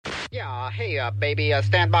Yeah, hey, baby,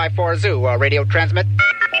 stand by for Zoo, radio transmit.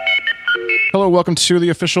 Hello, welcome to the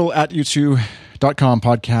official at U2.com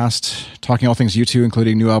podcast, talking all things U2,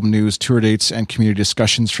 including new album news, tour dates, and community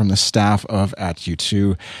discussions from the staff of at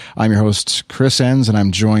U2. I'm your host, Chris Enns, and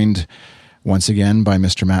I'm joined once again by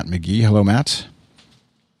Mr. Matt McGee. Hello, Matt.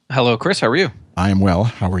 Hello, Chris. How are you? I am well.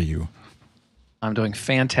 How are you? I'm doing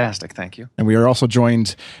fantastic, thank you. And we are also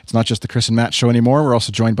joined, it's not just the Chris and Matt show anymore, we're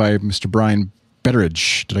also joined by Mr. Brian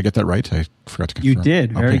Betteridge. Did I get that right? I forgot to confirm. You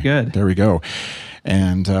did. Very good. There we go.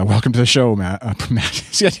 And welcome to the show, Matt. Matt.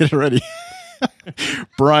 See, I did it already.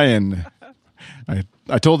 Brian.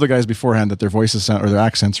 I told the guys beforehand that their voices sound, or their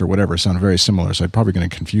accents or whatever sound very similar, so I'm probably going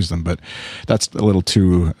to confuse them, but that's a little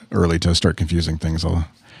too early to start confusing things.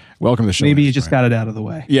 Welcome to the show. Maybe you just got it out of the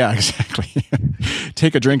way. Yeah, exactly.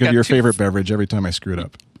 Take a drink of your favorite beverage every time I screw it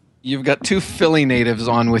up. You've got two Philly natives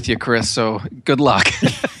on with you, Chris, so good luck.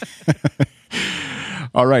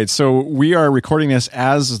 All right, so we are recording this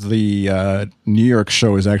as the New York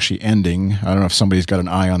show is actually ending. I don't know if somebody's got an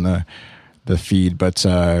eye on the feed, but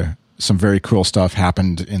some very cool stuff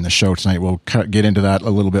happened in the show tonight. We'll get into that a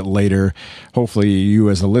little bit later. Hopefully you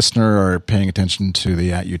as a listener are paying attention to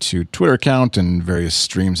the at U2 Twitter account and various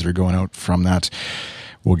streams that are going out from that.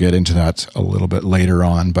 We'll get into that a little bit later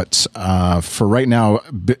on. But for right now,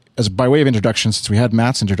 as by way of introduction, since we had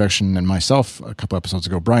Matt's introduction and myself a couple episodes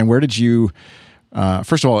ago, Brian, where did you...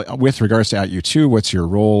 first of all, with regards to at U2, what's your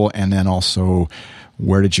role? And then also,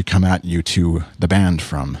 where did you come at U2, the band,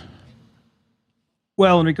 from?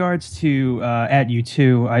 Well, in regards to at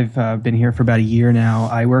U2, I've been here for about a year now.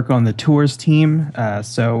 I work on the tours team,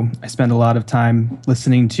 so I spend a lot of time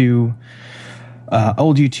listening to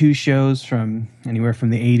old U2 shows from anywhere from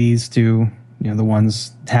the 80s to the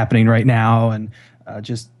ones happening right now, and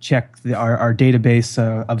just check our database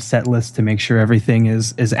of set lists to make sure everything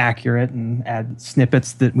is accurate and add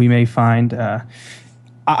snippets that we may find.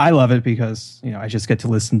 I love it because I just get to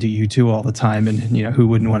listen to U2 all the time, and who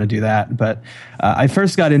wouldn't want to do that? But I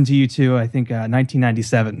first got into U2, I think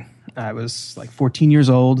 1997. I was like 14 years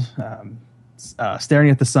old.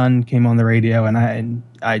 Staring at the Sun came on the radio, and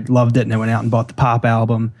I loved it, and I went out and bought the Pop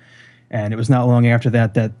album. And it was not long after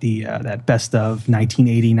that that best of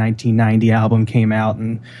 1980-1990 album came out,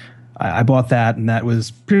 and I bought that, and that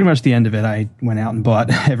was pretty much the end of it. I went out and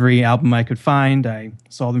bought every album I could find. I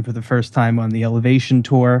saw them for the first time on the Elevation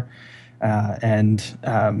tour, and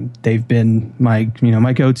they've been my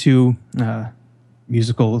go-to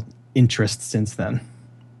musical interest since then.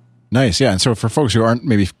 Nice, yeah. And so for folks who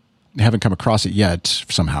haven't come across it yet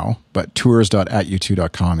somehow, but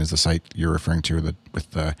tours.atu.com is the site you're referring to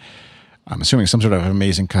with the. I'm assuming some sort of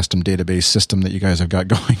amazing custom database system that you guys have got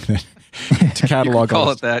going to catalog.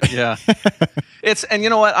 Call it that, yeah. And you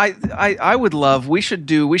know what? I would love. We should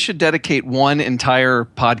dedicate one entire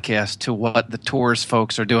podcast to what the tours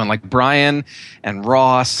folks are doing, like Brian and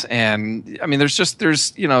Ross, and I mean, there's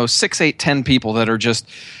 6, 8, 10 people that are just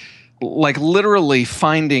like literally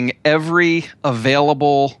finding every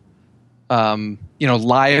available,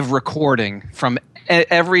 live recording from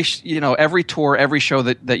every tour, every show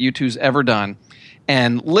that U2's ever done,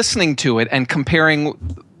 and listening to it and comparing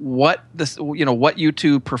what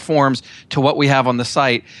U2 performs to what we have on the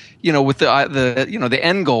site, with the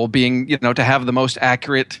end goal being to have the most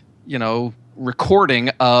accurate recording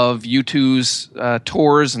of U2's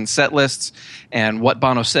tours and set lists and what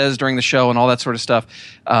Bono says during the show and all that sort of stuff.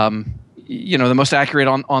 The most accurate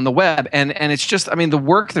on the web, and it's just, I mean, the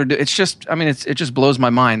work they're doing. It's just, I mean, it just blows my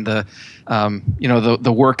mind the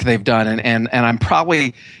work they've done, and I'm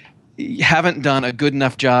probably haven't done a good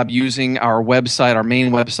enough job using our website, our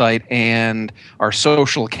main website, and our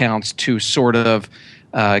social accounts to sort of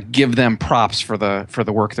give them props for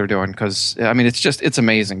the work they're doing, because I mean it's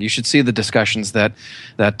amazing. You should see the discussions that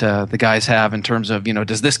the guys have in terms of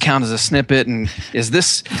does this count as a snippet, and is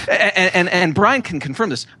this and Brian can confirm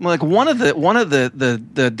this. Like one of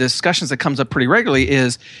the discussions that comes up pretty regularly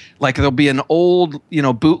is like there'll be an old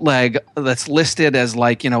bootleg that's listed as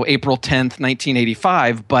like April 10th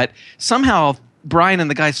 1985, but somehow Brian and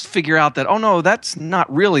the guys figure out that, oh no, that's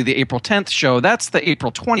not really the April 10th show. That's the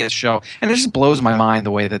April 20th show. And it just blows my mind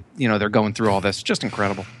the way that, they're going through all this. Just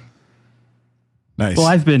incredible. Nice. Well,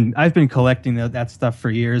 I've been collecting that stuff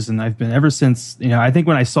for years, and I've been ever since. I think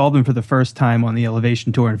when I saw them for the first time on the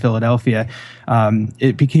Elevation tour in Philadelphia,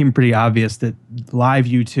 it became pretty obvious that live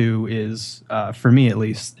U2 is, for me at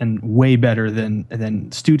least, and way better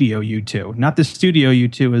than studio U2. Not the studio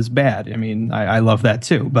U2 is bad. I mean, I love that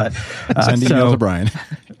too. But send email to Brian.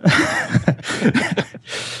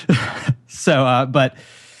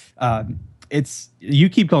 it's you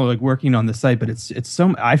keep going like working on the site, but it's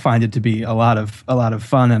so I find it to be a lot of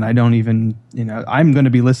fun, and I don't even I'm going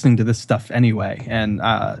to be listening to this stuff anyway, and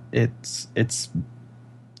it's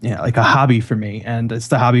like a hobby for me, and it's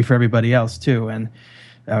the hobby for everybody else too, and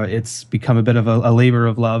it's become a bit of a labor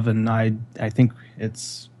of love, and I think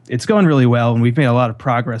it's going really well, and we've made a lot of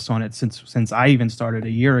progress on it since I even started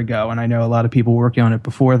a year ago, and I know a lot of people working on it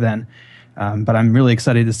before then. But I'm really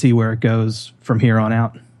excited to see where it goes from here on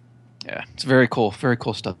out. Yeah, it's very cool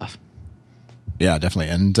stuff. Yeah, definitely.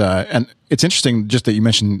 And it's interesting just that you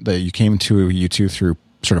mentioned that you came to U2 through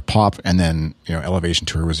sort of pop, and then Elevation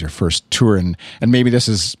Tour was your first tour, and maybe this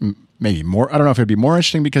is maybe more. I don't know if it'd be more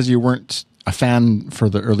interesting because you weren't a fan for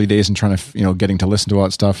the early days and trying to getting to listen to all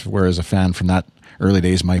that stuff, whereas a fan from that early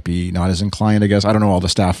days might be not as inclined. I guess I don't know all the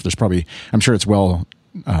staff. I'm sure it's well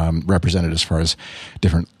represented as far as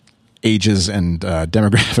different ages and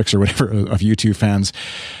demographics or whatever of U2 fans,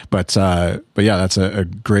 but yeah, that's a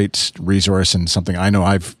great resource and something I know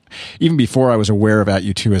I've even before I was aware of at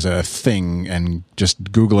U2 as a thing, and just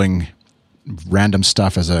Googling random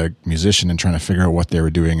stuff as a musician and trying to figure out what they were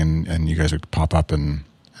doing, and you guys would pop up, and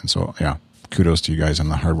so yeah, kudos to you guys on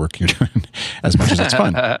the hard work you're doing as much as it's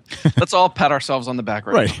fun. Let's all pat ourselves on the back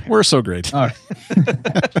right now. We're so great. All right.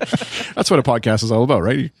 That's what a podcast is all about,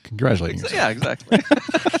 right? You're congratulating yourself. Yeah, exactly.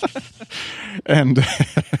 And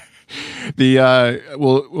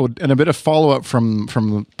and a bit of follow up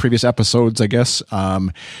from previous episodes, I guess.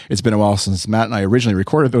 It's been a while since Matt and I originally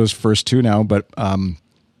recorded those first two now, but a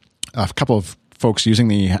couple of folks using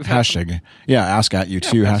the hashtag,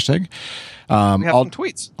 #AskAtU2 hashtag. We have some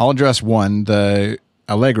tweets. I'll address one. The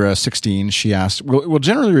Allegra 16, she asked, we'll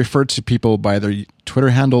generally refer to people by their Twitter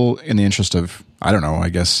handle in the interest of, I don't know, I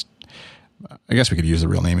guess we could use the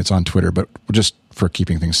real name. It's on Twitter, but just for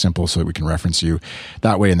keeping things simple so that we can reference you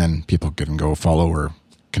that way, and then people can go follow or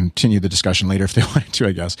continue the discussion later if they want to,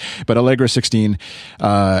 I guess. But Allegra16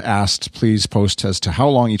 asked, please post as to how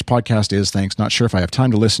long each podcast is. Thanks. Not sure if I have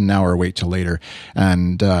time to listen now or wait till later.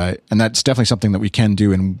 And that's definitely something that we can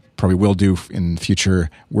do and probably will do in the future.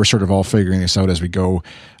 We're sort of all figuring this out as we go.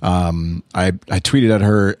 I tweeted at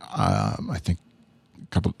her, I think,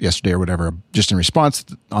 yesterday or whatever, just in response.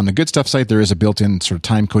 On the Good Stuff site, there is a built-in sort of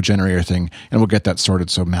time code generator thing, and we'll get that sorted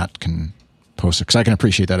so Matt can post it, because I can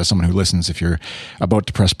appreciate that as someone who listens. If you're about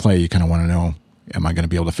to press play, you kind of want to know, am I going to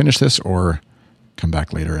be able to finish this or come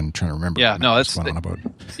back later and try to remember? Yeah, no, that's what I'm on about.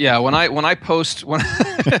 Yeah, when I post well,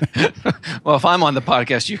 if I'm on the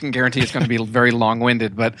podcast, you can guarantee it's going to be very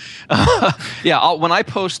long-winded. But when I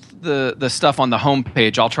post the stuff on the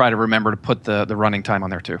homepage, I'll try to remember to put the running time on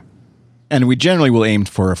there too. And we generally will aim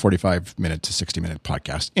for a 45-minute to 60-minute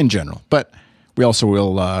podcast in general. But we also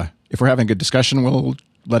will, if we're having a good discussion, we'll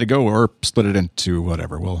let it go or split it into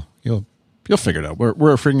whatever. You'll figure it out.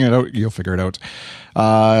 We're figuring it out. You'll figure it out.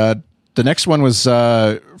 The next one was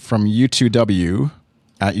from U2W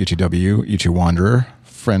at U2W, U2 Wanderer,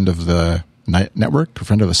 friend of the network,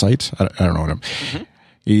 friend of the site. I don't know what I'm. Mm-hmm.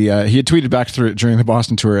 He had tweeted back during the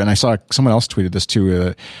Boston tour, and I saw someone else tweeted this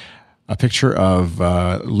too. A picture of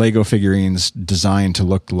Lego figurines designed to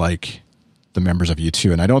look like the members of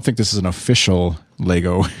U2. And I don't think this is an official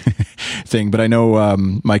Lego thing, but I know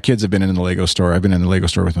my kids have been in the Lego store. I've been in the Lego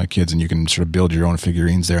store with my kids, and you can sort of build your own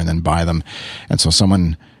figurines there and then buy them. And so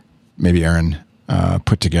someone, maybe Aaron,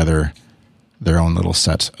 put together their own little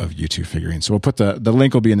set of U2 figurines. So we'll put the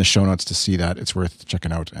link will be in the show notes to see that. It's worth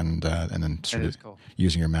checking out, and then sort of cool.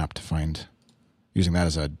 Using your map to find, using that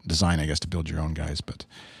as a design, I guess, to build your own guys, but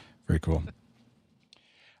very cool.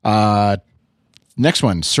 Next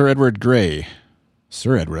one, Sir Edward Gray.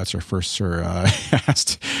 Sir Edward, that's our first Sir,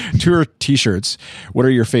 asked, tour t-shirts. What are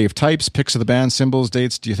your fave types? Pics of the band, symbols,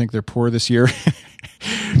 dates. Do you think they're poor this year?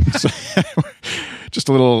 So, just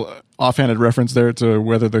a little offhanded reference there to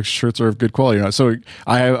whether the shirts are of good quality or not. So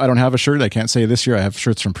I don't have a shirt. I can't say this year. I have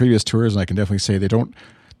shirts from previous tours, and I can definitely say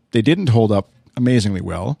they didn't hold up amazingly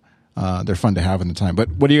well. They're fun to have in the time. But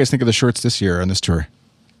what do you guys think of the shirts this year on this tour?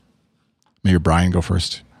 Maybe Brian, go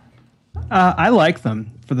first. I like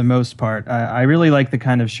them for the most part. I really like the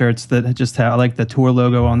kind of shirts that just have, I like the tour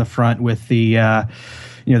logo on the front with the,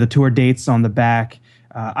 the tour dates on the back.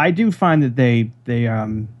 I do find that they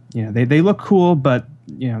look cool, but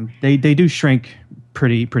they do shrink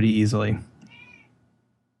pretty easily.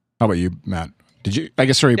 How about you, Matt?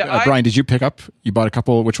 Brian, did you pick up? You bought a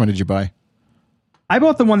couple. Which one did you buy? I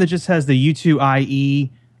bought the one that just has the U2IE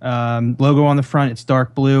logo on the front. It's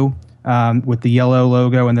dark blue. With the yellow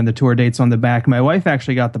logo and then the tour dates on the back. My wife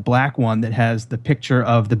actually got the black one that has the picture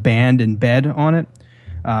of the band in bed on it.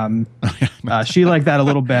 She liked that a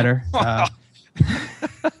little better.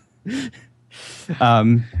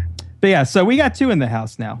 But yeah, so we got 2 in the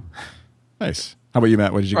house now. Nice. How about you,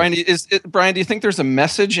 Matt? What did you get? Brian, do you think there's a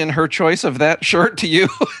message in her choice of that shirt to you?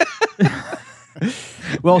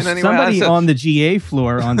 Well, somebody on the GA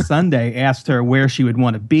floor on Sunday asked her where she would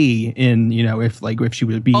want to be in, if she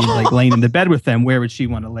would be like laying in the bed with them, where would she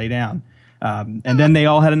want to lay down? And then they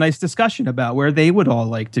all had a nice discussion about where they would all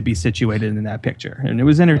like to be situated in that picture. And it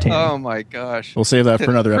was entertaining. Oh, my gosh. We'll save that for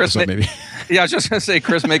another episode, maybe. Yeah, I was just going to say,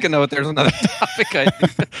 Chris, make a note. There's another topic.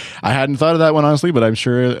 I hadn't thought of that one, honestly, but I'm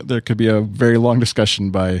sure there could be a very long discussion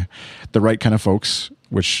by the right kind of folks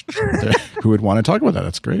who would want to talk about that.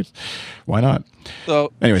 That's great. Why not?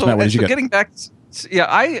 So, anyways, Matt, what did you get? Getting back,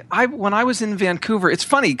 I when I was in Vancouver, it's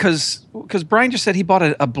funny because Brian just said he bought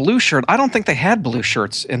a blue shirt. I don't think they had blue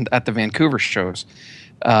shirts at the Vancouver shows,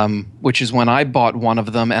 which is when I bought one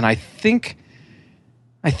of them, and I think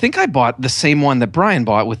I bought the same one that Brian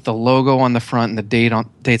bought with the logo on the front and the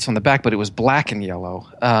dates on the back, but it was black and yellow.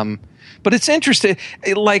 But it's interesting.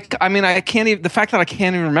 I can't even. The fact that I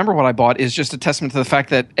can't even remember what I bought is just a testament to the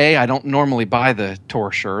fact that A, I don't normally buy the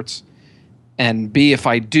tour shirts, and B, if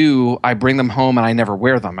I do, I bring them home and I never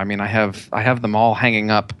wear them. I mean, I have them all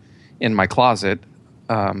hanging up in my closet.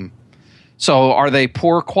 So are they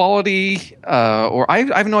poor quality, or I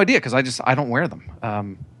have no idea because I don't wear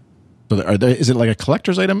them. So is it like a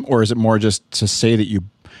collector's item, or is it more just to say that you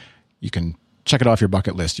can check it off your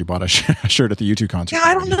bucket list? You bought a shirt at the U2 concert. Yeah,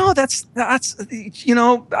 I don't know. That's that's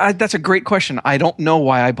a great question. I don't know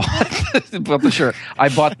why I bought the shirt. I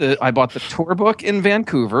bought the tour book in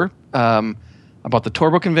Vancouver. I bought the tour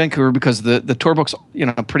book in Vancouver because the tour book's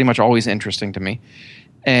pretty much always interesting to me.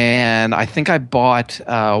 And I think I bought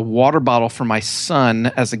a water bottle for my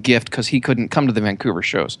son as a gift because he couldn't come to the Vancouver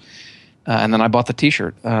shows. And then I bought the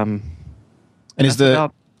T-shirt. And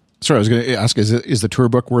sorry, I was going to ask: is the tour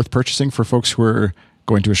book worth purchasing for folks who are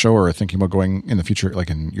going to a show or are thinking about going in the future, like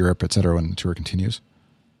in Europe, et cetera, when the tour continues?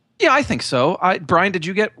 Yeah, I think so. Brian, did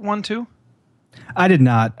you get one too? I did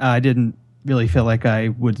not. I didn't really feel like I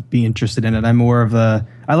would be interested in it. I'm more of I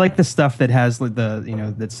like the stuff that has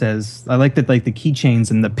that says, I like the keychains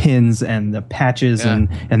and the pins and the patches and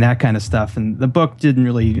that kind of stuff. And the book didn't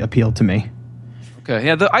really appeal to me. Okay.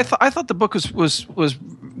 Yeah. I thought the book was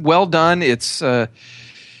well done. It's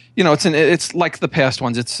it's like the past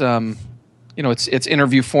ones. It's it's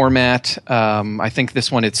interview format. I think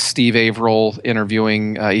this one, it's Steve Averill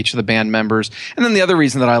interviewing each of the band members. And then the other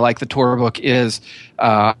reason that I like the tour book is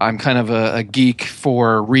I'm kind of a geek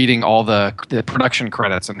for reading all the production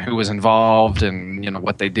credits and who was involved and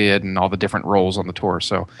what they did and all the different roles on the tour.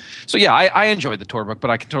 So yeah, I enjoyed the tour book,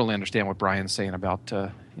 but I can totally understand what Brian's saying about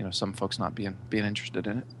some folks not being interested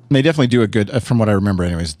in it. They definitely do a good, from what I remember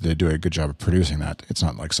anyways, they do a good job of producing that. It's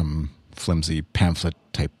not like some flimsy pamphlet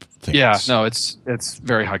type thing. Yeah, no, it's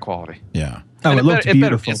very high quality. Yeah. Oh, it looked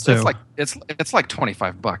beautiful too. It's like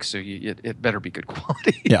 $25, so it better be good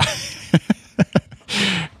quality. Yeah.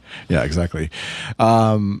 Yeah, exactly.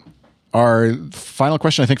 Our final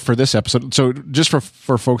question, I think, for this episode. So just for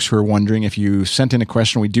folks who are wondering, if you sent in a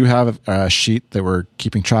question, we do have a sheet that we're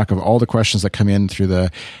keeping track of all the questions that come in through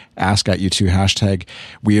the #AskAtU2 hashtag.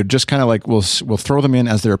 We are just kind of like, we'll throw them in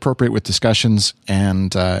as they're appropriate with discussions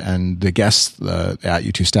and the guests, the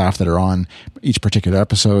 @U2 staff that are on each particular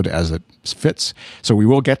episode as it fits. So we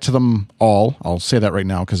will get to them all. I'll say that right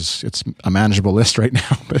now because it's a manageable list right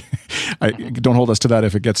now, but don't hold us to that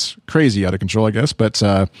if it gets crazy out of control, I guess. But,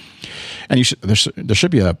 and there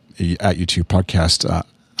should be a @U2 podcast. I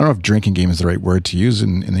don't know if drinking game is the right word to use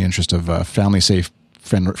in the interest of family safe,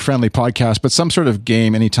 friendly podcast, but some sort of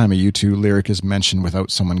game anytime a U2 lyric is mentioned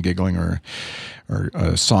without someone giggling or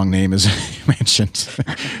a song name is mentioned.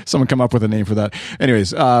 Someone come up with a name for that.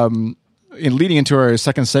 Anyways, in leading into our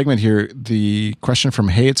second segment here, the question from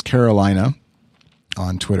Hey It's Carolina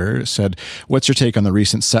on Twitter said, what's your take on the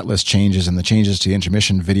recent setlist changes and the changes to the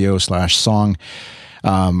intermission video /song,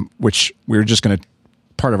 which we were just going to,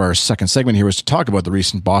 part of our second segment here was to talk about the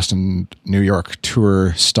recent Boston, New York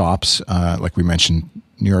tour stops. Like we mentioned,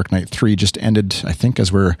 New York Night 3 just ended, I think,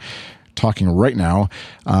 as we're talking right now.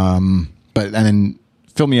 And then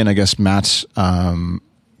fill me in, I guess, Matt,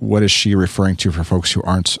 what is she referring to for folks who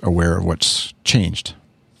aren't aware of what's changed?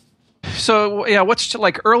 So, yeah, what's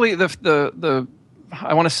like early, the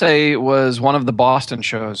I want to say it was one of the Boston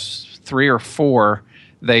shows, 3 or 4,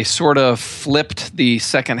 they sort of flipped the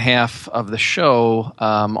second half of the show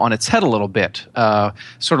on its head a little bit.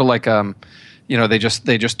 Sort of like, they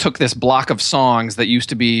just took this block of songs that used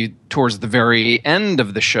to be towards the very end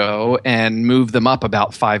of the show and moved them up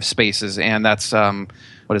about 5 spaces. And that's,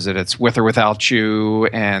 what is it? It's With or Without You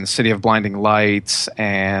and City of Blinding Lights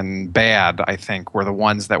and Bad, I think, were the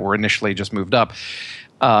ones that were initially just moved up.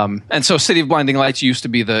 And so City of Blinding Lights used to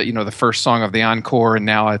be the first song of the encore, and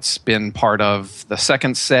now it's been part of the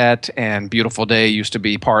second set, and Beautiful Day used to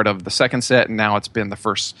be part of the second set, and now it's been the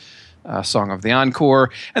first song of the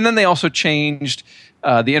encore. And then they also changed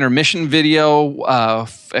the intermission video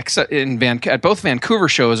at both Vancouver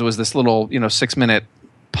shows. It was this little 6-minute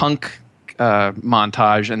punk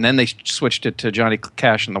montage, and then they switched it to Johnny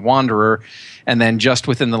Cash and the Wanderer, and then just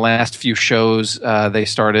within the last few shows they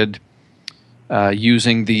started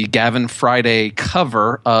using the Gavin Friday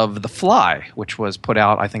cover of The Fly, which was put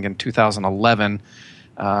out, I think, in 2011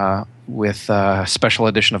 with a special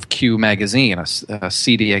edition of Q magazine, a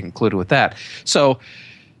CD included with that. So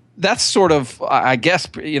that's sort of, I guess,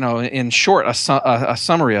 in short, a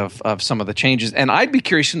summary of some of the changes. And I'd be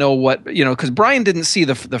curious to know what, because Brian didn't see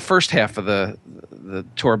the first half of the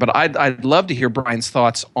tour, but I'd love to hear Brian's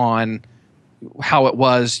thoughts on how it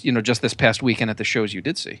was, just this past weekend at the shows you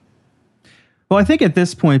did see. Well, I think at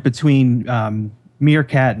this point, between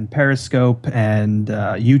Meerkat and Periscope and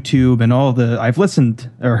YouTube and I've listened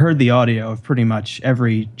or heard the audio of pretty much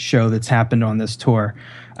every show that's happened on this tour.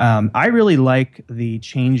 I really like the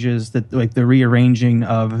changes the rearranging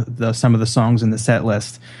of some of the songs in the set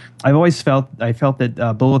list. I felt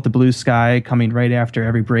that Bullet the Blue Sky coming right after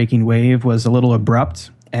Every Breaking Wave was a little abrupt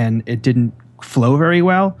and it didn't flow very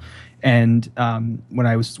well. And when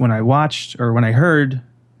I heard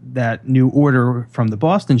that new order from the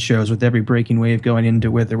Boston shows with Every Breaking Wave going into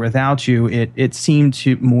With or Without You, it seemed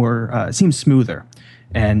seemed smoother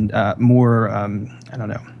and more I don't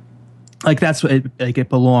know, like that's what it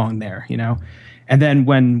belonged there, And then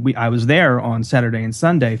when I was there on Saturday and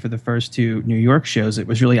Sunday for the first two New York shows, it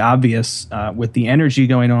was really obvious with the energy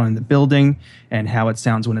going on in the building and how it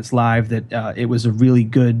sounds when it's live that it was a really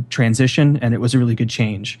good transition and it was a really good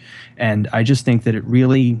change. And I just think that it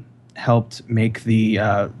really helped make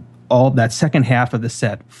all that second half of the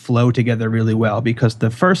set flow together really well, because the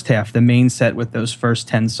first half, the main set with those first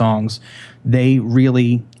 10 songs, they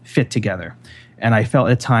really fit together. And I felt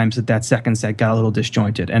at times that second set got a little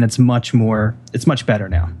disjointed, and it's much better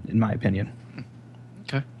now, in my opinion.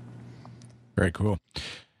 Okay. Very cool.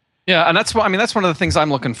 Yeah, and that's one of the things I'm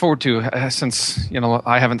looking forward to since,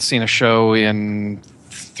 I haven't seen a show in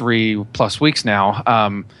 3+ weeks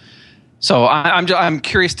now. So I'm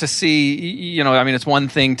curious to see, it's one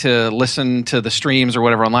thing to listen to the streams or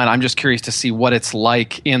whatever online. I'm just curious to see what it's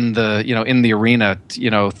like in the arena,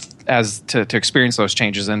 as to experience those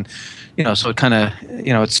changes. And, so it kind of,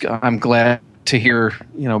 I'm glad to hear,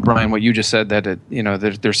 Brian, what you just said, that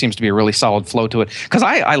there seems to be a really solid flow to it. Because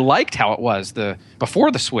I liked how it was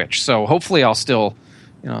before the switch. So hopefully I'll still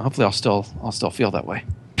feel that way.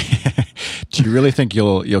 Do you really think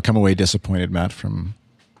you'll come away disappointed, Matt, from...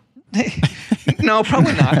 No,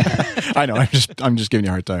 probably not. I know. I'm just giving you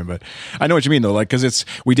a hard time, but I know what you mean though. Like, because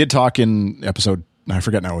we did talk in episode, I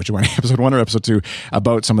forget now which one, episode 1 or episode 2,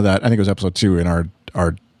 about some of that. I think it was episode 2 in our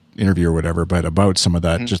interview or whatever, but about some of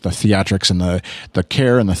that, just the theatrics and the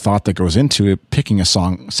care and the thought that goes into it, picking a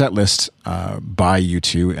song set list by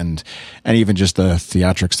U2, and even just the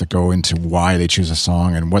theatrics that go into why they choose a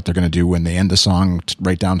song and what they're going to do when they end the song,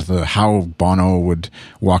 right down to how Bono would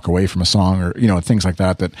walk away from a song, or things like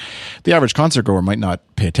that the average concert goer might not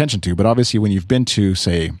pay attention to. But obviously when you've been to,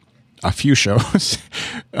 say, a few shows,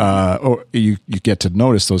 you get to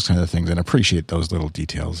notice those kind of things and appreciate those little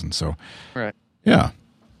details. And so, right. Yeah,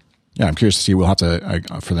 I'm curious to see. We'll have to,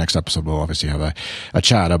 for the next episode, we'll obviously have a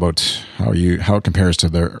chat about how it compares to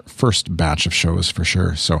their first batch of shows, for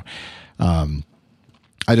sure. So, I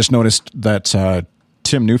just noticed that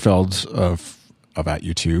Tim Neufeld of At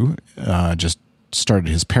U2 just started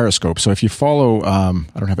his Periscope. So if you follow, I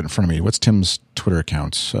don't have it in front of me. What's Tim's Twitter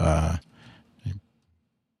account?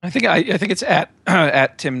 I think it's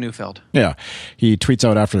at Tim Neufeld. Yeah, he tweets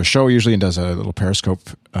out after the show usually and does a little Periscope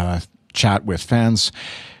chat with fans,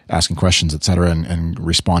 asking questions, etc., and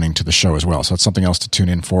responding to the show as well. So that's something else to tune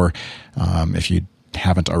in for if you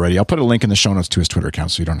haven't already. I'll put a link in the show notes to his Twitter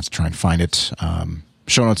account so you don't have to try and find it.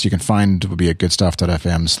 Show notes you can find will be at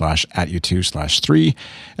goodstuff.fm/@u2/3,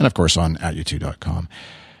 and of course on @u2.com.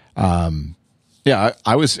 Yeah,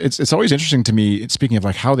 it's always interesting to me, speaking of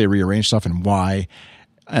like how they rearrange stuff and why,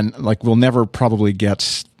 and like we'll never probably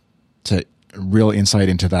get to real insight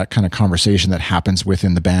into that kind of conversation that happens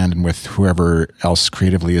within the band and with whoever else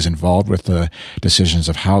creatively is involved with the decisions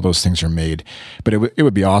of how those things are made. But it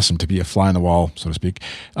would be awesome to be a fly on the wall, so to speak,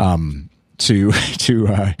 to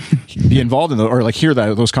be involved in or like hear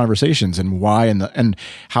those conversations and why and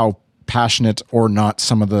how passionate or not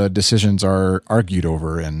some of the decisions are argued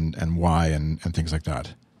over and why and things like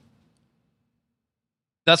that.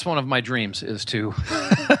 That's one of my dreams, is to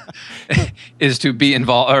is to be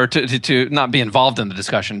involved, or to not be involved in the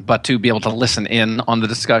discussion, but to be able to listen in on the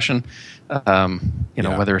discussion.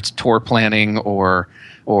 Whether it's tour planning or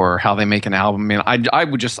how they make an album. I mean, I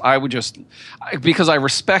would just because I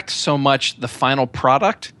respect so much the final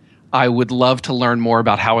product. I would love to learn more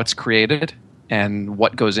about how it's created and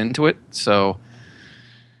what goes into it. So,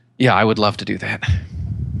 yeah, I would love to do that.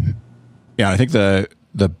 Yeah, I think the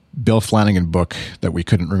Bill Flanagan book that we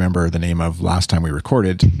couldn't remember the name of last time we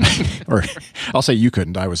recorded, or I'll say you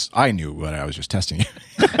couldn't. I knew, but I was just testing you.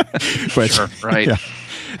 But, sure, right. Yeah,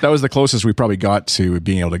 that was the closest we probably got to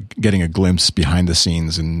being able to getting a glimpse behind the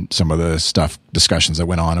scenes and some of the discussions that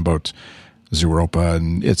went on about Zooropa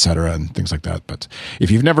and et cetera and things like that. But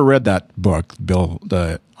if you've never read that book, Bill,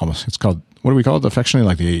 it's called, what do we call it? Affectionately,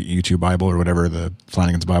 like the YouTube Bible or whatever, the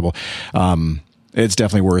Flanagan's Bible. It's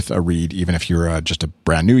definitely worth a read, even if you're just a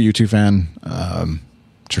brand new U2 fan,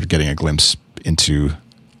 sort of getting a glimpse into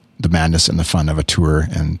the madness and the fun of a tour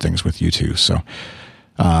and things with U2. So,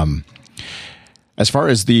 as far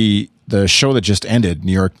as the show that just ended,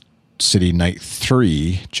 New York City Night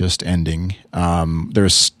 3 just ending,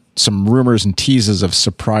 there's some rumors and teases of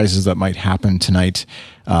surprises that might happen tonight.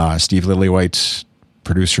 Steve Lillywhite,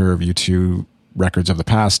 producer of U2 Records of the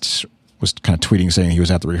Past, was kind of tweeting saying he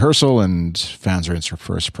was at the rehearsal and fans are in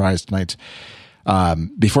for a surprise tonight.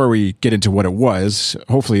 Before we get into what it was,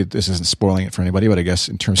 hopefully this isn't spoiling it for anybody, but I guess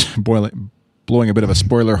in terms of blowing a bit of a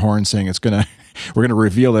spoiler horn, saying we're gonna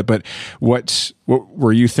reveal it. But what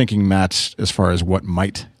were you thinking, Matt, as far as what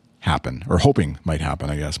might happen or hoping might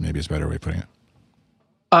happen? I guess maybe is a better way of putting it.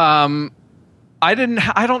 I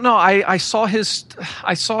don't know. I saw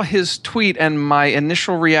his tweet, and my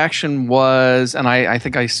initial reaction was, and I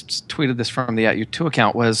think I tweeted this from the @U2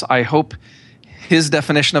 account, was I hope his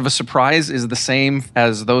definition of a surprise is the same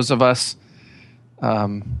as those of us,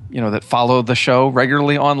 that follow the show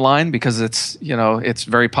regularly online, because it's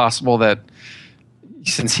very possible that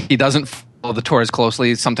since he doesn't follow the tour as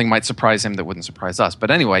closely, something might surprise him that wouldn't surprise us. But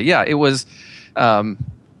anyway, yeah, it was.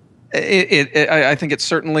 I think it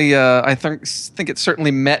certainly. I think it certainly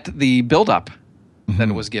met the build-up that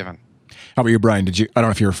it was given. How about you, Brian? I don't know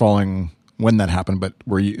if you were following when that happened, but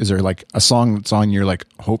is there like a song that's on your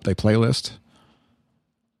hope they playlist?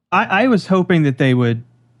 I was hoping that they would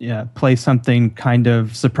play something kind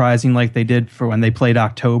of surprising like they did for when they played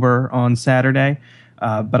October on Saturday.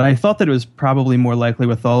 But I thought that it was probably more likely,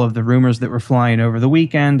 with all of the rumors that were flying over the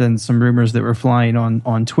weekend and some rumors that were flying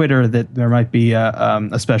on Twitter, that there might be a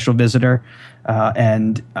special visitor.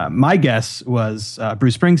 And my guess was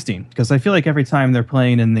Bruce Springsteen, because I feel like every time they're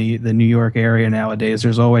playing in the New York area nowadays,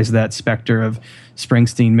 there's always that specter of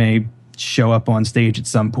Springsteen may show up on stage at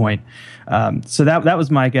some point. So that was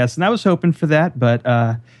my guess, and I was hoping for that,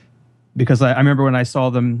 but because I remember when I saw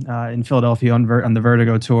them in Philadelphia on the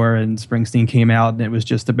Vertigo tour, and Springsteen came out, and it was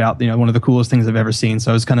just about one of the coolest things I've ever seen.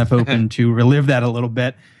 So I was kind of hoping to relive that a little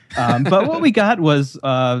bit. But what we got was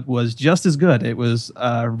just as good. It was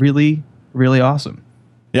really, really awesome.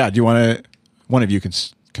 Yeah. Do you want to? One of you can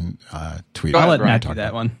tweet. I'll let Matt do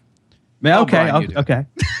that one. Okay.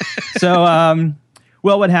 So.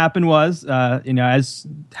 Well, what happened was, as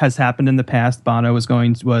has happened in the past, Bono was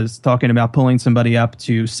talking about pulling somebody up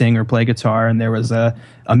to sing or play guitar, and there was a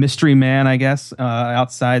mystery man, I guess,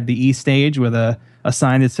 outside the E stage with a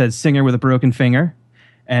sign that said "Singer with a Broken Finger."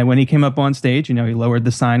 And when he came up on stage, he lowered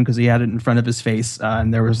the sign because he had it in front of his face,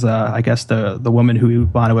 and there was, I guess, the woman who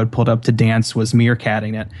Bono had pulled up to dance was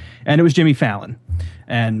meerkatting it, and it was Jimmy Fallon.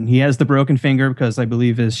 And he has the broken finger because I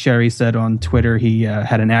believe, as Sherry said on Twitter, he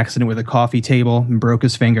had an accident with a coffee table and broke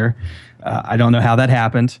his finger. I don't know how that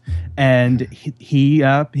happened. And he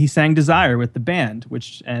sang Desire with the band,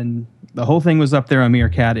 and the whole thing was up there on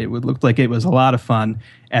Meerkat. It looked like it was a lot of fun.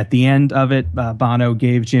 At the end of it, Bono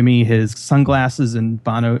gave Jimmy his sunglasses, and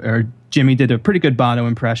Jimmy did a pretty good Bono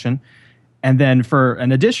impression. And then for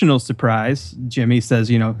an additional surprise, Jimmy says,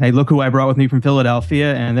 hey, look who I brought with me from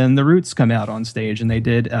Philadelphia. And then the Roots come out on stage, and they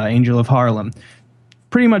did Angel of Harlem.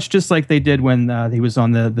 Pretty much just like they did when he was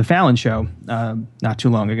on the Fallon show not too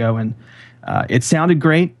long ago. And it sounded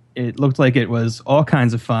great. It looked like it was all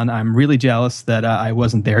kinds of fun. I'm really jealous that I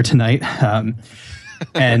wasn't there tonight.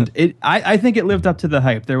 And I think it lived up to the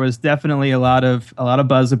hype. There was definitely a lot of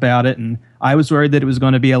buzz about it, and I was worried that it was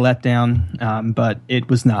going to be a letdown, but it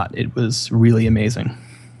was not. It was really amazing.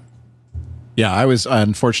 Yeah, I was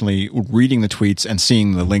unfortunately reading the tweets and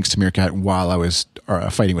seeing the links to Meerkat while I was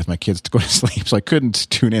fighting with my kids to go to sleep, so I couldn't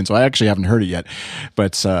tune in. So I actually haven't heard it yet,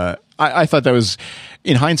 but I thought that was,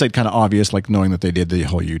 in hindsight, kind of obvious, like knowing that they did the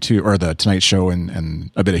whole U2 or the Tonight Show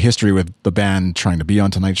and a bit of history with the band trying to be on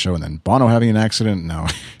Tonight Show and then Bono having an accident. Now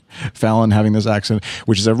Fallon having this accident,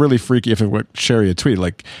 which is a really freaky, if what Sherry had tweeted,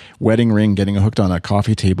 like wedding ring getting hooked on a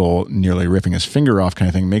coffee table, nearly ripping his finger off kind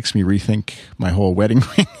of thing, makes me rethink my whole wedding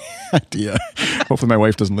ring idea. Hopefully my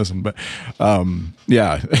wife doesn't listen, but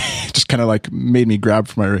yeah, just kind of like made me grab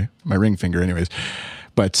for my ring finger anyways.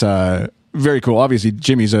 But very cool. Obviously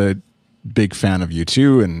Jimmy's a big fan of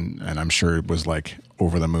U2 and I'm sure it was like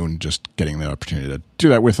over the moon just getting the opportunity to do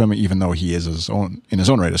that with him, even though he is in his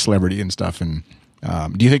own right a celebrity and stuff. And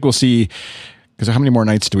do you think we'll see, because how many more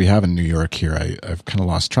nights do we have in New York here? I've kind of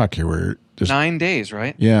lost track here. Where 9 days,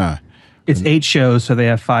 right? Yeah. It's 8 shows, so they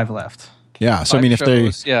have 5 left. Yeah. So, I mean, if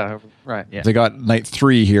they got night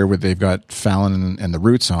 3 here where they've got Fallon and the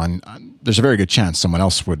Roots on, there's a very good chance someone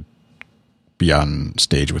else would be on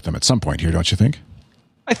stage with them at some point here, don't you think?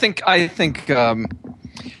 I think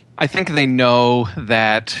they know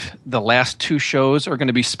that the last 2 shows are going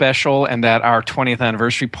to be special and that our 20th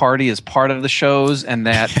anniversary party is part of the shows, and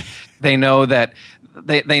that they know that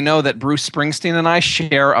Bruce Springsteen and I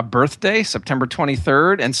share a birthday, September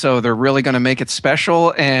 23rd, and so they're really going to make it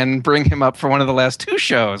special and bring him up for one of the last 2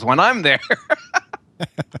 shows when I'm there.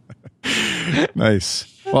 Nice.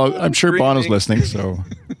 Well, I'm sure Bono's listening, so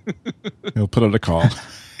he'll put out a call.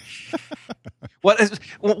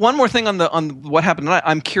 One more thing on what happened tonight.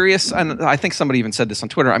 I'm curious, and I think somebody even said this on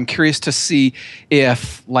Twitter. I'm curious to see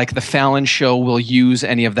if, like, the Fallon show will use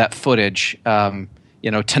any of that footage,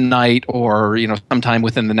 tonight or sometime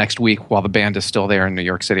within the next week while the band is still there in New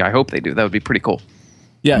York City. I hope they do. That would be pretty cool.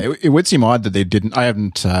 Yeah, it would seem odd that they didn't. I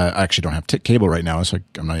haven't. I actually don't have cable right now, so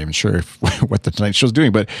I'm not even sure what the Tonight Show's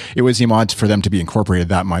doing. But it would seem odd for them to be incorporated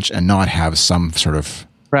that much and not have some sort of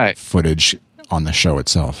footage on the show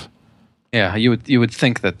itself. Yeah, you would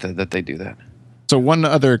think that they do that. So one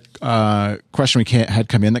other question we had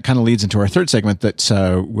come in that kind of leads into our third segment that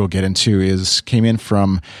we'll get into came in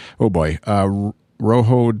from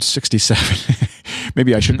Rohode 67.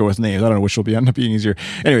 Maybe I should go with names. I don't know which will end up being easier.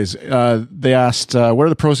 Anyways, they asked, what are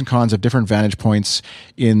the pros and cons of different vantage points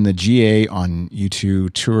in the GA on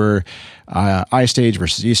U2 tour, I stage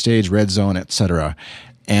versus E stage, red zone, etc.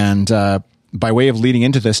 And by way of leading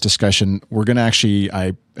into this discussion, we're going to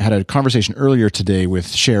I had a conversation earlier today with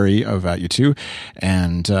Sherry of At U2,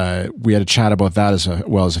 and we had a chat about that as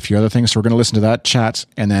well as a few other things. So we're going to listen to that chat,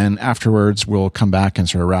 and then afterwards we'll come back and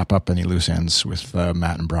sort of wrap up any loose ends with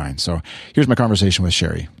Matt and Brian. So here's my conversation with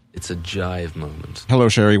Sherry. It's a jive moment. Hello,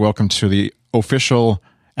 Sherry. Welcome to the official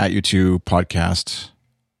At U2 podcast.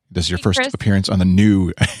 This is your first appearance on the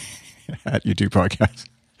new At U2 podcast.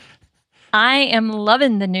 I am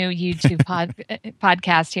loving the new YouTube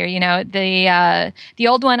podcast here. The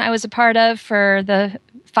old one I was a part of for the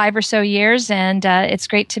 5 or so years, and it's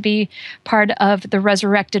great to be part of the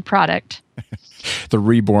resurrected product. The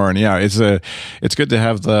reborn, yeah. It's good to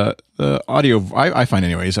have the audio. I find,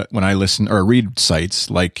 anyways, when I listen or read sites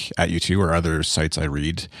like At U2 or other sites I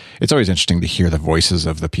read, it's always interesting to hear the voices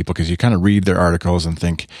of the people, because you kind of read their articles and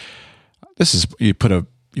think, you put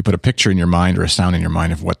a picture in your mind or a sound in your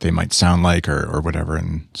mind of what they might sound like or whatever.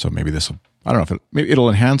 And so maybe this will, I don't know if maybe it'll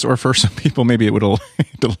enhance, or for some people, maybe it'll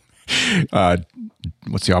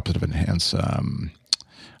what's the opposite of enhance?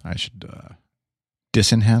 I should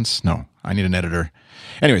disenhance. No, I need an editor.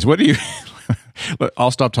 Anyways, what do you,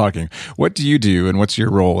 I'll stop talking. What do you do and what's your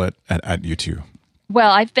role at U2?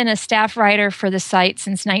 Well, I've been a staff writer for the site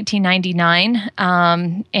since 1999,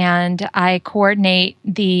 and I coordinate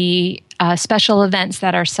the special events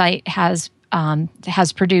that our site has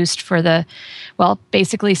produced for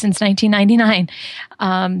basically since 1999.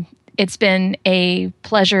 It's been a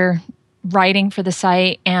pleasure writing for the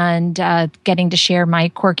site and getting to share my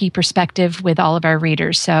quirky perspective with all of our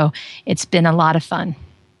readers. So it's been a lot of fun.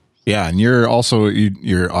 Yeah, and you're also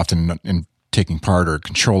you're often in taking part or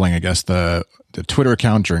controlling, I guess, the Twitter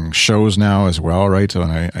account during shows now as well, right? So,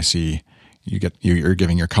 and I see you're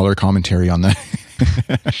giving your color commentary on that.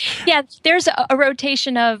 Yeah, there's a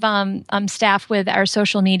rotation of staff with our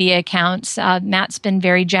social media accounts. Matt's been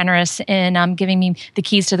very generous in giving me the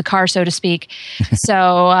keys to the car, so to speak. So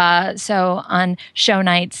on show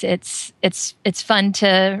nights, it's fun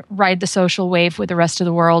to ride the social wave with the rest of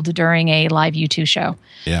the world during a live U2 show.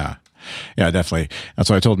 Yeah, definitely. That's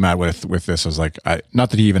what I told Matt with this. I was like,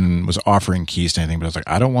 not that he even was offering keys to anything, but I was like,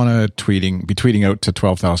 I don't want to be tweeting out to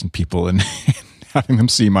 12,000 people and having them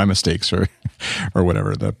see my mistakes or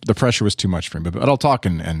whatever. The pressure was too much for him. But I'll talk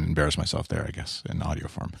and embarrass myself there, I guess, in audio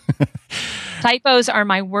form. Typos are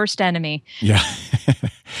my worst enemy. Yeah.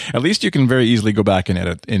 At least you can very easily go back and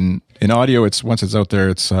edit. In audio, it's once it's out there,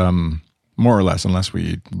 it's more or less, unless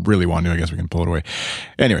we really want to, I guess we can pull it away.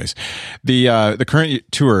 Anyways, the current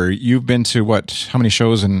tour, you've been to what? How many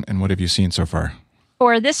shows and what have you seen so far?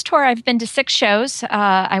 For this tour, I've been to 6 shows.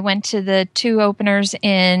 I went to the 2 openers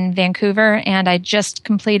in Vancouver, and I just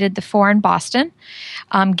completed the 4 in Boston.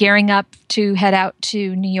 Gearing up to head out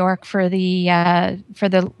to New York for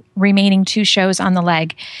the remaining 2 shows on the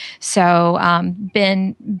leg. So,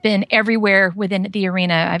 been everywhere within the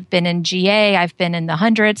arena. I've been in GA. I've been in the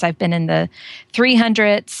 100s. I've been in the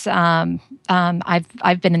 300s.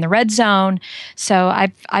 I've been in the red zone. So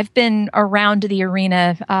I've been around the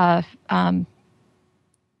arena.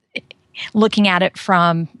 Looking at it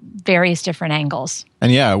from various different angles.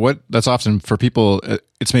 And yeah, that's often for people,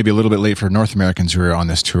 it's maybe a little bit late for North Americans who are on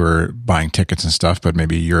this tour buying tickets and stuff, but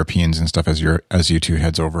maybe Europeans and stuff as U2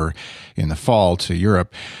 heads over in the fall to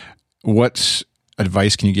Europe. What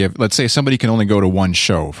advice can you give? Let's say somebody can only go to one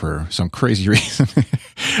show for some crazy reason.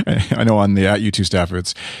 I know on the U2 staff,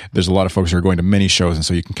 there's a lot of folks who are going to many shows, and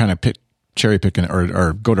so you can kind of cherry pick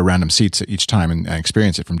or go to random seats each time and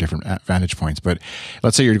experience it from different vantage points. But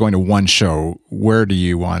let's say you're going to one show, where do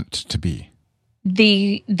you want to be?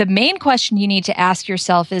 The main question you need to ask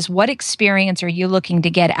yourself is, what experience are you looking to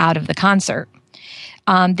get out of the concert?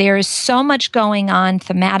 There is so much going on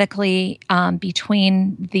thematically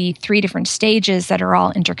between the 3 different stages that are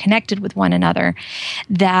all interconnected with one another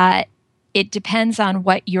that it depends on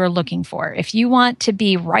what you're looking for. If you want to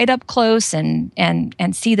be right up close and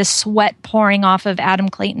see the sweat pouring off of Adam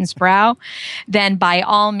Clayton's brow, then by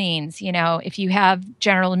all means, if you have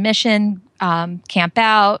general admission, camp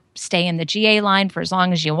out, stay in the GA line for as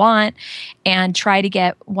long as you want, and try to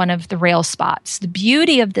get one of the rail spots. The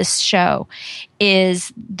beauty of this show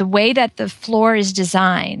is the way that the floor is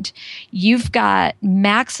designed. You've got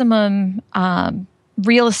maximum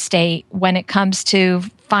real estate when it comes to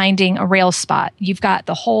finding a rail spot. You've got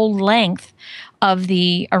the whole length of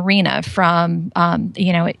the arena from,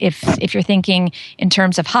 if you're thinking in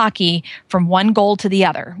terms of hockey, from one goal to the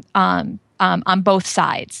other on both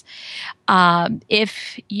sides.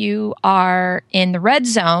 If you are in the red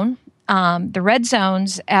zone, the red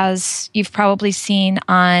zones, as you've probably seen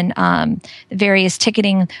on the various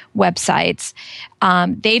ticketing websites,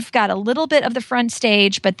 they've got a little bit of the front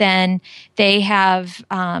stage, but then they have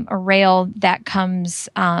a rail that comes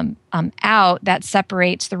out that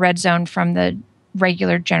separates the red zone from the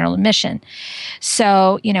regular general admission.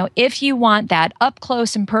 So, if you want that up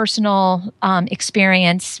close and personal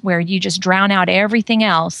experience where you just drown out everything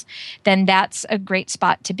else, then that's a great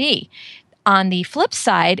spot to be. On the flip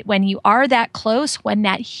side, when you are that close, when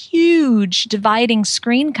that huge dividing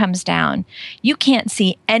screen comes down, you can't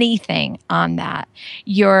see anything on that.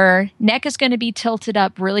 Your neck is going to be tilted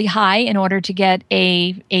up really high in order to get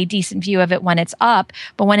a decent view of it when it's up.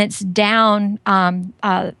 But when it's down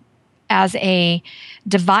as a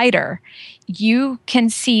divider, you can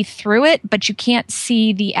see through it, but you can't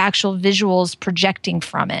see the actual visuals projecting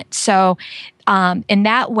from it. So in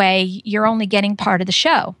that way, you're only getting part of the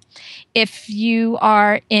show. If you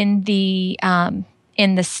are in the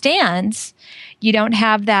stands, you don't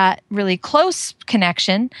have that really close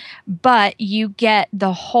connection, but you get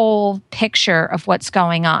the whole picture of what's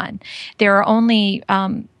going on. There are only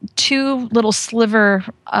 2 little sliver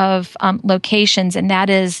of locations, and that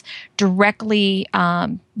is directly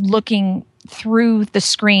looking through the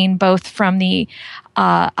screen, both from the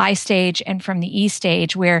I stage and from the E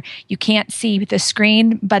stage, where you can't see the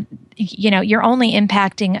screen, but you're only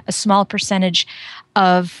impacting a small percentage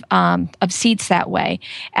of seats that way.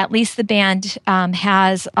 At least the band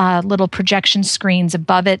has little projection screens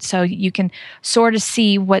above it, so you can sort of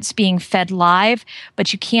see what's being fed live,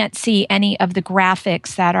 but you can't see any of the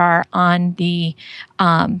graphics that are on the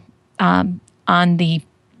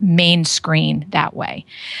main screen that way.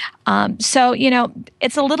 So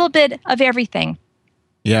it's a little bit of everything.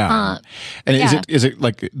 Yeah. And is it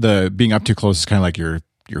like the being up too close is kind of like you're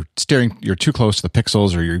too close to the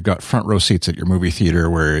pixels, or you've got front row seats at your movie theater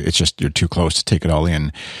where it's just you're too close to take it all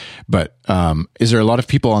in. But is there a lot of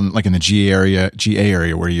people in the GA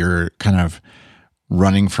area where you're kind of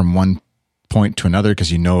running from one point to another,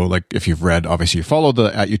 because if you've read, obviously you follow the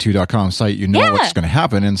 @u2.com site, what's going to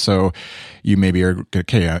happen, and so you maybe are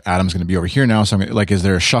Adam's going to be over here now, so is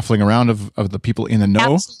there a shuffling around of the people in the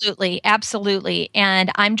know? Absolutely,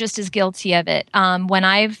 and I'm just as guilty of it. When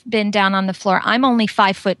I've been down on the floor, I'm only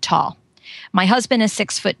 5 foot tall, My husband is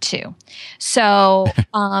 6'2", so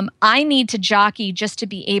I need to jockey just to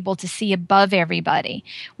be able to see above everybody.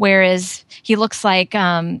 Whereas he looks like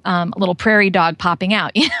a little prairie dog popping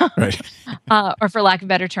out, Right. Or for lack of a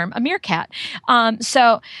better term, a meerkat.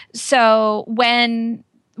 So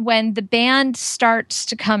when the band starts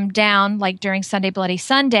to come down, like during Sunday Bloody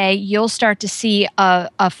Sunday, you'll start to see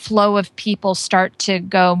a flow of people start to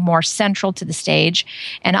go more central to the stage.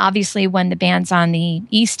 And obviously when the band's on the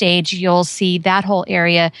E stage, you'll see that whole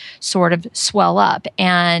area sort of swell up.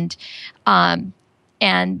 And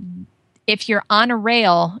if you're on a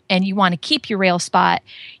rail and you want to keep your rail spot,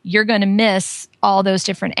 you're going to miss all those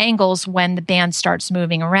different angles when the band starts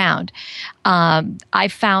moving around. I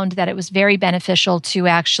found that it was very beneficial to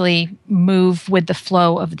actually move with the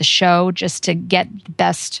flow of the show just to get the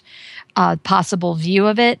best possible view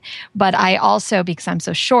of it. But I also, because I'm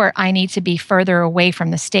so short, I need to be further away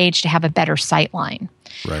from the stage to have a better sight line.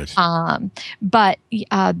 Right. But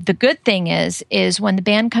the good thing is when the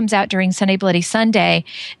band comes out during Sunday Bloody Sunday,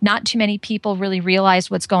 not too many people really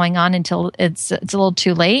realize what's going on until it's a little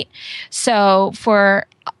too late. So for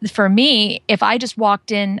me, if I just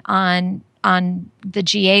walked in on the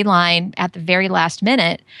GA line at the very last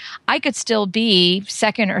minute, I could still be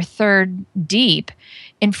second or third deep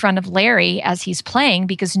in front of Larry as he's playing,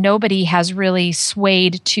 because nobody has really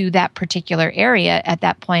swayed to that particular area at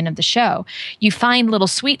that point of the show. You find little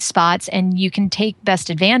sweet spots and you can take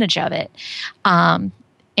best advantage of it.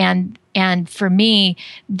 And for me,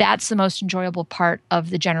 that's the most enjoyable part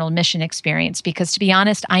of the general admission experience, because to be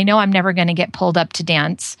honest, I know I'm never going to get pulled up to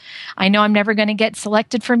dance. I know I'm never going to get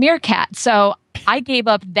selected for Meerkat. So I gave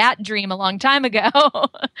up that dream a long time ago.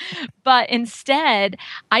 But instead,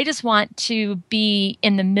 I just want to be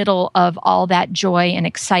in the middle of all that joy and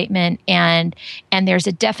excitement. And there's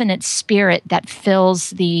a definite spirit that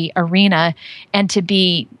fills the arena. And to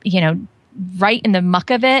be, right in the muck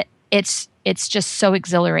of it, it's just so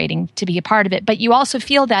exhilarating to be a part of it. But you also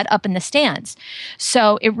feel that up in the stands.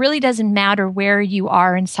 So it really doesn't matter where you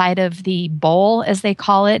are inside of the bowl, as they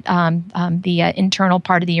call it, the internal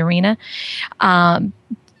part of the arena. The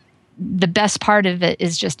best part of it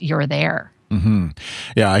is just you're there. Mm-hmm.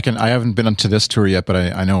 Yeah, I haven't been onto this tour yet, but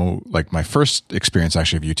I know, like, my first experience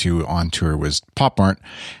actually of U2 on tour was Pop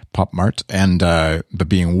Mart, and but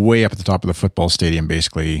being way up at the top of the football stadium,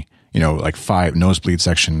 basically, like 5 nosebleed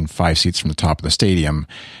section, 5 seats from the top of the stadium,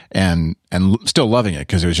 and still loving it,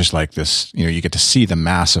 because it was just like this, you get to see the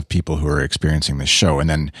mass of people who are experiencing this show. And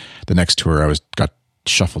then the next tour I got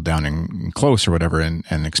shuffled down and close or whatever, and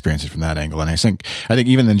experience it from that angle. And I think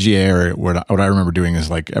even in GA area, what I remember doing is,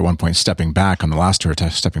 like, at one point stepping back on the last tour,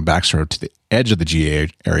 stepping back sort of to the edge of the GA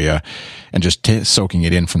area and just soaking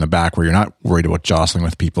it in from the back, where you're not worried about jostling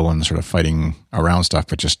with people and sort of fighting around stuff,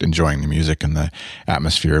 but just enjoying the music and the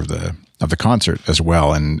atmosphere of the concert as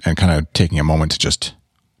well, and kind of taking a moment to just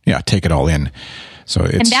take it all in. So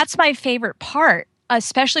and that's my favorite part,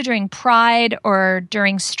 especially during Pride or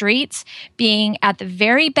during Streets, being at the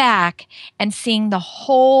very back and seeing the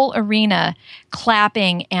whole arena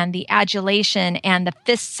clapping and the adulation and the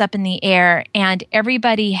fists up in the air and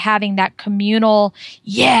everybody having that communal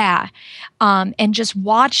and just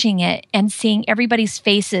watching it and seeing everybody's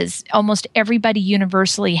faces. Almost everybody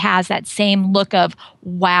universally has that same look of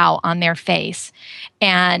wow on their face.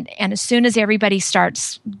 And as soon as everybody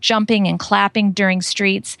starts jumping and clapping during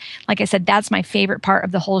Streets, like I said, that's my favorite part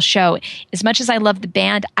of the whole show. As much as I love the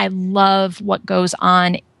band, I love what goes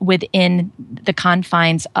on within the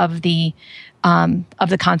confines of the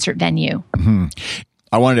concert venue. Mm-hmm.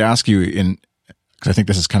 I wanted to ask you, because I think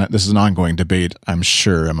this is an ongoing debate, I'm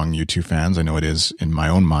sure, among U2 fans. I know it is in my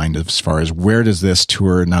own mind, as far as where does this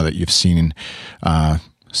tour, now that you've seen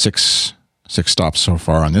 6 stops so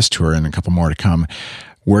far on this tour and a couple more to come,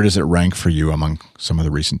 where does it rank for you among some of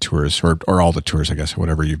the recent tours, or all the tours, I guess,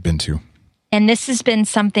 whatever you've been to? And this has been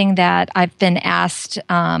something that I've been asked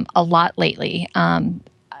a lot lately.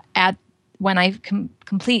 When I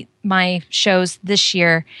complete my shows this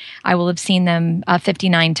year, I will have seen them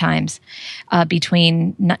 59 times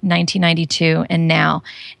between 1992 and now.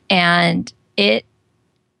 And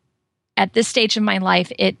at this stage of my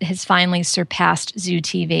life, it has finally surpassed Zoo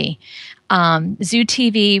TV. Zoo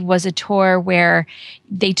TV was a tour where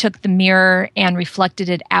they took the mirror and reflected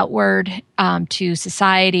it outward to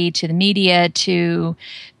society, to the media, to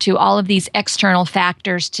all of these external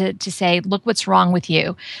factors to say, look what's wrong with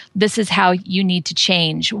you. This is how you need to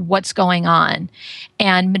change. What's going on?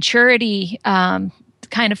 And maturity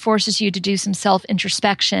kind of forces you to do some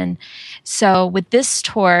self-introspection. So with this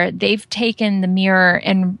tour, they've taken the mirror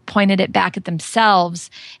and pointed it back at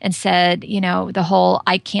themselves and said, the whole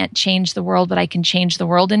 "I can't change the world, but I can change the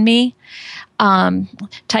world in me"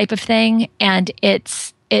 type of thing. And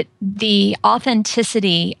the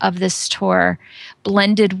authenticity of this tour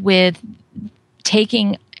blended with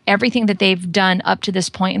taking everything that they've done up to this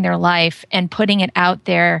point in their life and putting it out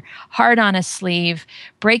there hard on a sleeve,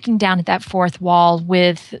 breaking down that fourth wall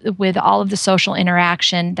with all of the social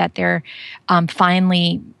interaction that they're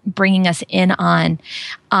finally bringing us in on.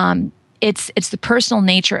 It's the personal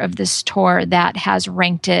nature of this tour that has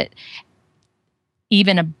ranked it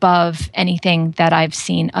even above anything that I've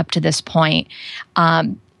seen up to this point.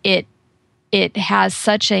 It has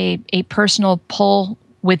such a personal pull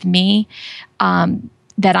with me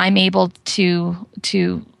that I'm able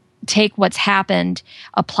to take what's happened,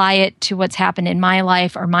 apply it to what's happened in my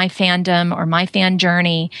life or my fandom or my fan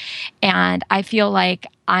journey, and I feel like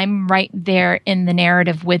I'm right there in the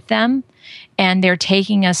narrative with them, and they're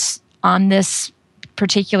taking us on this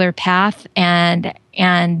particular path, and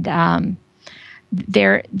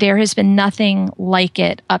there has been nothing like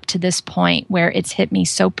it up to this point where it's hit me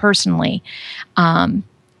so personally.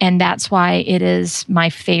 And that's why it is my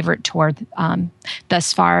favorite tour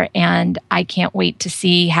thus far. And I can't wait to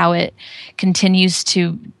see how it continues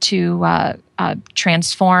to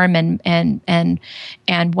transform and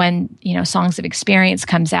when, Songs of Experience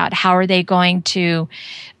comes out, how are they going to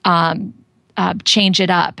change it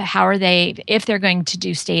up? How are they, if they're going to do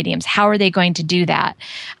stadiums, how are they going to do that?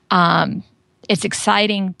 It's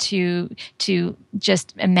exciting to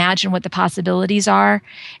just imagine what the possibilities are.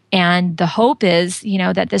 And the hope is,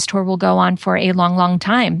 that this tour will go on for a long, long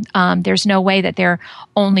time. There's no way that they're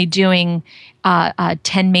only doing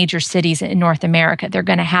 10 major cities in North America. They're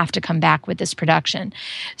going to have to come back with this production.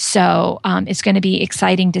 So it's going to be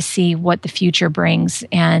exciting to see what the future brings.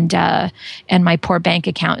 And my poor bank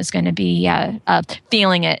account is going to be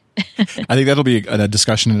feeling it. I think that'll be a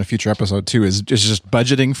discussion in a future episode too, is just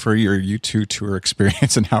budgeting for your U2 tour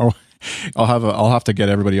experience and how I'll have to get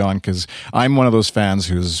everybody on, because I'm one of those fans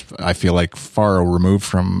who's, I feel like, far removed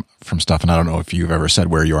from stuff. And I don't know if you've ever said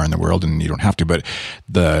where you are in the world, and you don't have to, but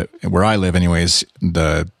where I live anyways,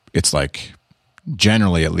 it's like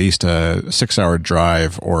generally at least a 6-hour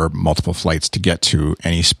drive or multiple flights to get to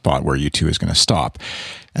any spot where U2 is going to stop.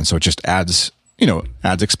 And so it just adds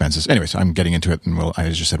expenses. Anyways, I'm getting into it, and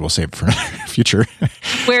as you said, we'll save it for another future.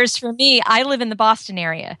 Whereas for me, I live in the Boston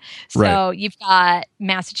area. So right. You've got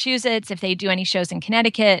Massachusetts. If they do any shows in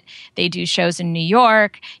Connecticut, they do shows in New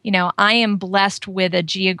York. I am blessed with a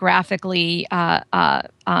geographically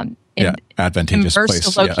advantageous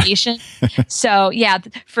place. Location. Yeah. So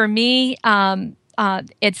for me,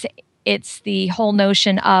 it's the whole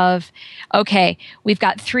notion of, okay, we've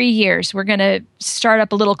got 3 years. We're going to start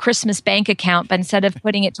up a little Christmas bank account, but instead of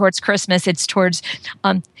putting it towards Christmas, it's towards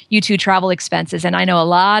U2 travel expenses. And I know a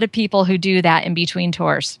lot of people who do that in between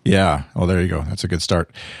tours. Yeah. Well, there you go. That's a good start.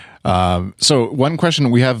 So one question,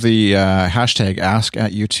 we have the hashtag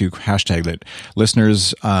 #AskAtU2 hashtag that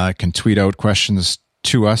listeners can tweet out questions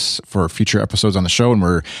to us for future episodes on the show, and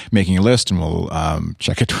we're making a list, and we'll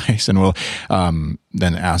check it twice, and we'll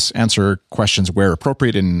then answer questions where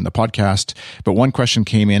appropriate in the podcast. But one question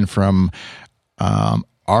came in from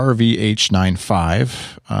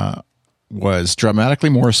RVH95, was dramatically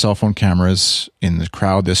more cell phone cameras in the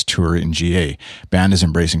crowd this tour in GA. Band is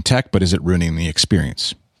embracing tech, but is it ruining the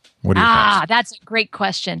experience? What are your thoughts? That's a great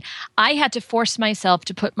question. I had to force myself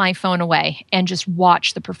to put my phone away and just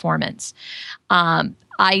watch the performance.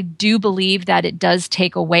 I do believe that it does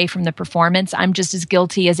take away from the performance. I'm just as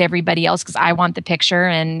guilty as everybody else because I want the picture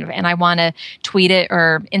and I want to tweet it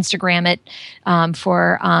or Instagram it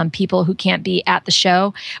for people who can't be at the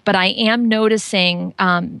show. But I am noticing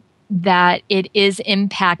that it is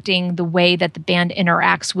impacting the way that the band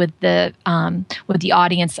interacts with the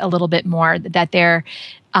audience a little bit more. That they're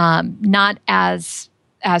not as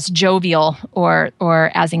jovial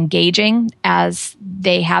or as engaging as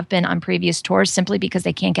they have been on previous tours, simply because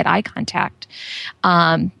they can't get eye contact.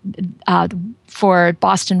 For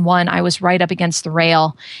Boston 1, I was right up against the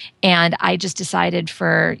rail, and I just decided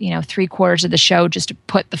for 3/4 of the show just to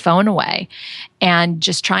put the phone away and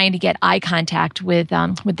just trying to get eye contact with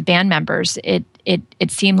the band members. It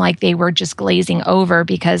seemed like they were just glazing over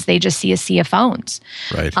because they just see a sea of phones.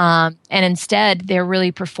 Right. And instead, they're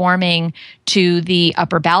really performing to the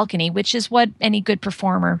upper balcony, which is what any good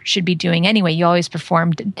performer should be doing anyway. You always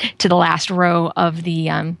perform to the last row of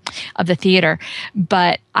the theater.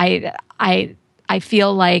 But I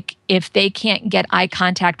feel like if they can't get eye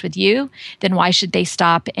contact with you, then why should they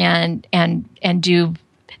stop and do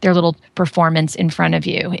little performance in front of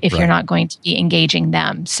you if you're not going to be engaging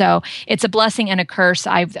them. So it's a blessing and a curse.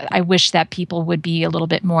 I wish that people would be a little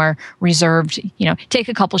bit more reserved, take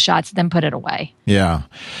a couple shots, then put it away. Yeah.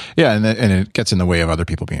 Yeah. And it gets in the way of other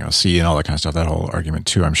people being able to see and all that kind of stuff, that whole argument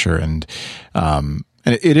too, I'm sure. And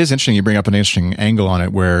it is interesting. You bring up an interesting angle on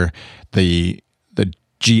it where the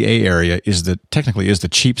GA area technically is the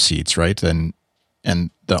cheap seats, right? And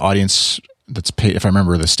the audience that's paid, if I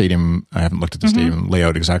remember the stadium, I haven't looked at the stadium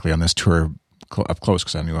layout exactly on this tour up close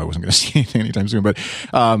because I knew I wasn't going to see anything anytime soon. But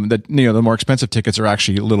the more expensive tickets are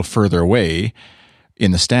actually a little further away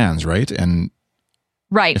in the stands, right? And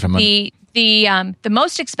right, the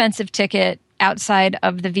most expensive ticket outside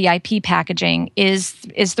of the VIP packaging is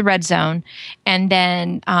the red zone, and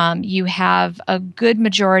then you have a good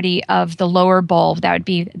majority of the lower bowl. That would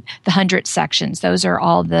be the 100 sections. Those are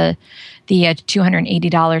all the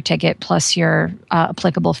 $280 ticket plus your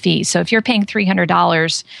applicable fee. So if you're paying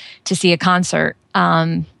 $300 to see a concert,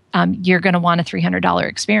 you're going to want a $300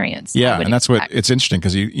 experience. Yeah, and that's what it's interesting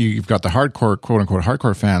because you've got the hardcore, quote unquote,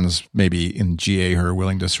 hardcore fans maybe in GA who are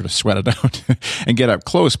willing to sort of sweat it out and get up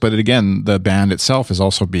close. But again, the band itself is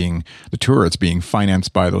also the tour. It's being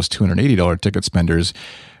financed by those $280 ticket spenders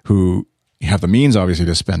who have the means, obviously,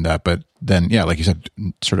 to spend that. But then, yeah, like you said,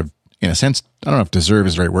 sort of in a sense, I don't know if deserve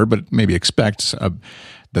is the right word, but maybe expect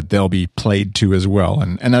that they'll be played to as well.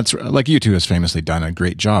 And that's like U2 has famously done a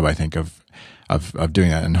great job, I think, of doing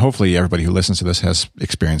that. And hopefully everybody who listens to this has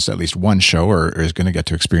experienced at least one show or is going to get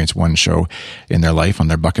to experience one show in their life on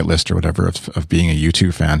their bucket list or whatever of being a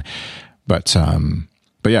U2 fan. But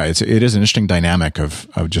yeah, it is an interesting dynamic of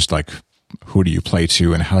just like, who do you play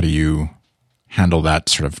to and how do you handle that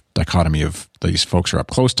sort of dichotomy of these folks are up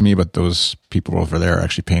close to me, but those people over there are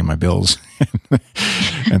actually paying my bills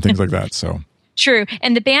and things like that. So. True,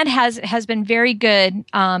 and the band has been very good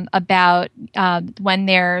about when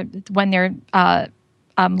they're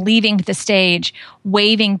leaving the stage,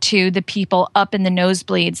 waving to the people up in the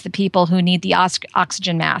nosebleeds, the people who need the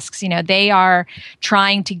oxygen masks. They are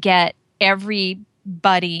trying to get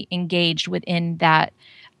everybody engaged within that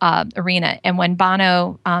arena. And when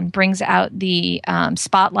Bono brings out the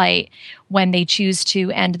spotlight, when they choose to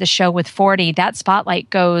end the show with 40, that spotlight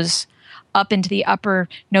goes up into the upper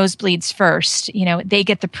nosebleeds first. They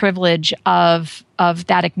get the privilege of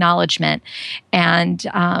that acknowledgement. And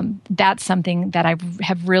that's something that I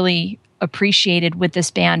have really appreciated with this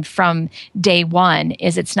band from day one.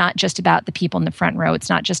 Is it's not just about the people in the front row. It's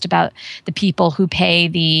not just about the people who pay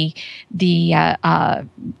the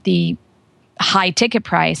high ticket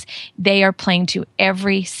price. They are playing to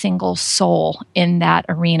every single soul in that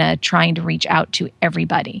arena, trying to reach out to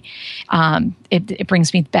everybody. It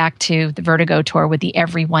brings me back to the Vertigo tour with the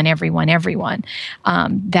everyone.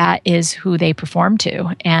 That is who they perform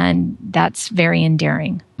to, and that's very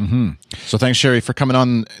endearing. Mm-hmm. So thanks, Sherry, for coming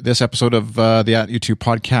on this episode of the At U2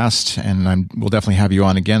 podcast, and we'll definitely have you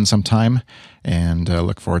on again sometime, and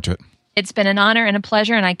look forward to it. It's been an honor and a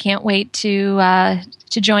pleasure, and I can't wait to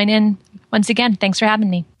join in once again. Thanks for having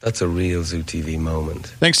me. That's a real Zoo TV moment.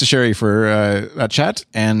 Thanks to Sherry for that chat.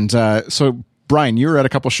 And so, Brian, you were at a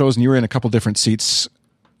couple shows and you were in a couple different seats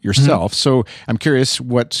yourself. Mm-hmm. So I'm curious,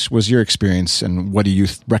 what was your experience and what do you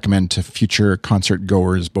recommend to future concert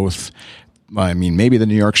goers, both, I mean, maybe the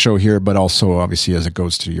New York show here, but also obviously as it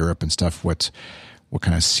goes to Europe and stuff, what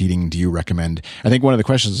kind of seating do you recommend? I think one of the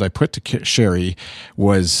questions I put to Sherry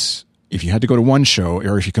was, if you had to go to one show,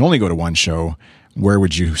 or if you can only go to one show, where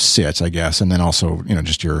would you sit, I guess? And then also,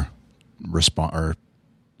 just your response or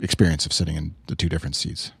experience of sitting in the two different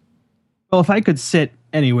seats. Well, if I could sit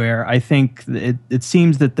anywhere, I think it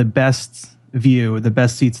seems that the best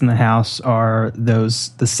seats in the house are the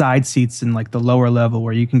side seats in like the lower level,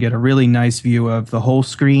 where you can get a really nice view of the whole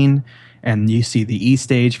screen, and you see the E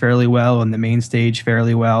stage fairly well and the main stage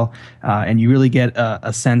fairly well, and you really get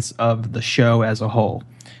a sense of the show as a whole.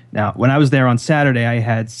 Now, when I was there on Saturday, I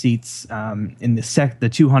had seats in the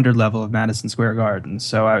 200 level of Madison Square Garden.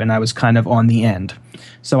 So, I was kind of on the end.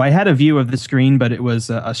 So I had a view of the screen, but it was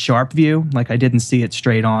a sharp view. Like I didn't see it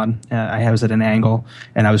straight on. I was at an angle,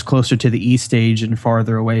 and I was closer to the E stage and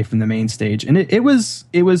farther away from the main stage. And it was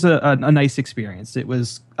a nice experience. It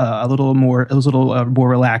was a little more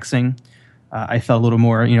relaxing. I felt a little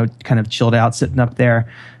more, kind of chilled out sitting up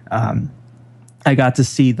there. I got to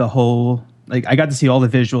see the whole. I got to see all the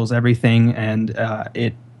visuals, everything, and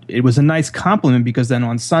it was a nice compliment, because then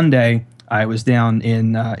on Sunday I was down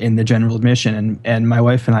in the general admission, and my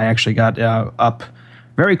wife and I actually got up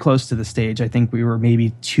very close to the stage. I think we were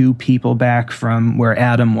maybe 2 people back from where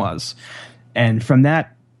Adam was, and from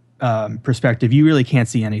that perspective, you really can't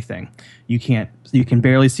see anything. You can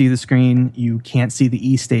barely see the screen. You can't see the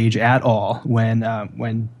E stage at all.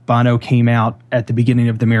 When Bono came out at the beginning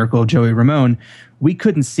of The Miracle of Joey Ramone, we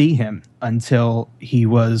couldn't see him until he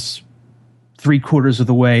was 3/4 of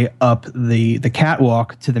the way up the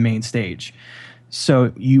catwalk to the main stage.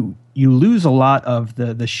 So you lose a lot of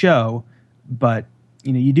the show, but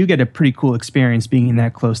you do get a pretty cool experience being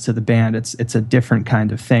that close to the band. It's a different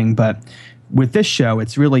kind of thing. But with this show,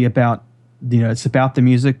 it's really about it's about the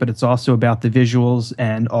music, but it's also about the visuals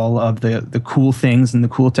and all of the cool things and the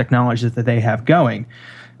cool technologies that they have going.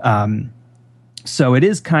 So it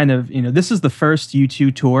is kind of, this is the first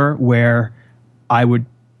U2 tour where I would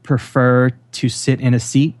prefer to sit in a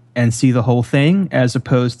seat and see the whole thing as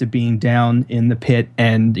opposed to being down in the pit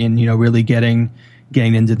and really getting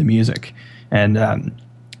into the music. And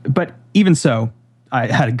but even so, I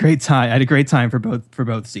had a great time. I had a great time for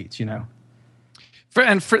both seats,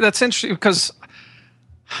 That's interesting because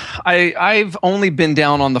I've only been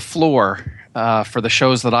down on the floor for the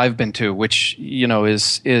shows that I've been to, which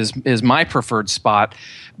is my preferred spot.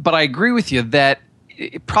 But I agree with you that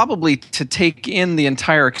probably to take in the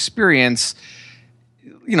entire experience,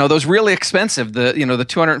 those really expensive, the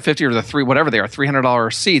 $250 or the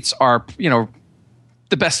 $300 seats are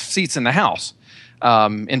the best seats in the house.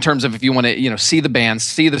 In terms of if you want to, see the band,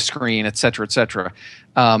 see the screen, et cetera, et cetera.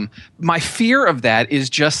 My fear of that is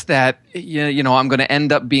just that, I'm going to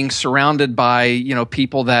end up being surrounded by,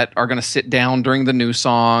 people that are going to sit down during the new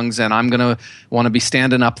songs, and I'm going to want to be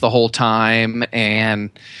standing up the whole time. And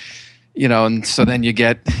so then you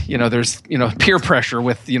get, there's, peer pressure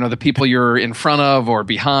with, the people you're in front of or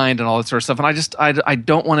behind and all that sort of stuff. And I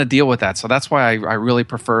don't want to deal with that. So that's why I really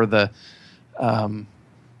prefer the,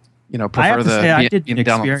 I have to say, I didn't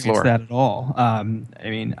experience that at all.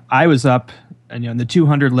 I was up in the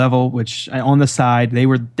 200 level, which on the side, they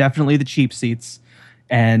were definitely the cheap seats.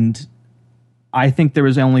 And I think there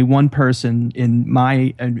was only one person in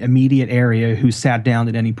my immediate area who sat down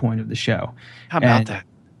at any point of the show. How about that?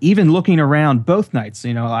 Even looking around both nights,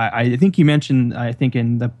 I think you mentioned, I think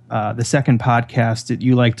in the second podcast, that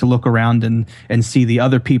you like to look around and see the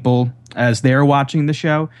other people as they're watching the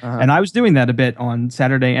show. Uh-huh. And I was doing that a bit on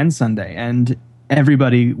Saturday and Sunday, and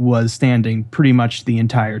everybody was standing pretty much the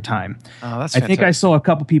entire time. Oh, that's fantastic. I think I saw a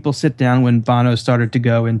couple people sit down when Bono started to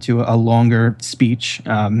go into a longer speech,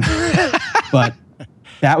 but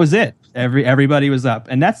that was it. Everybody was up,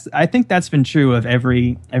 and I think that's been true of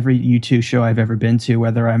every U2 show I've ever been to.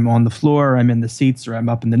 Whether I'm on the floor, or I'm in the seats, or I'm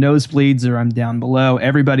up in the nosebleeds, or I'm down below,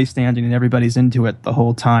 everybody's standing and everybody's into it the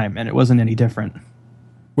whole time, and it wasn't any different.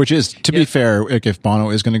 Which is, to be fair, if Bono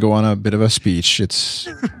is going to go on a bit of a speech, it's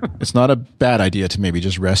not a bad idea to maybe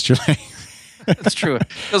just rest your legs. That's true.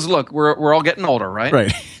 Because look, we're all getting older, right?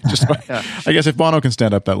 Right. I guess if Bono can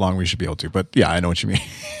stand up that long, we should be able to. But yeah, I know what you mean.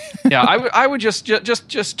 Yeah, I would just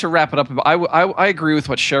to wrap it up. I agree with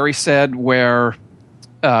what Sherry said. Where,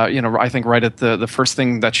 I think right at the first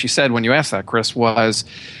thing that she said when you asked that, Chris, was,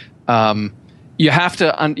 you have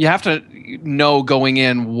to know going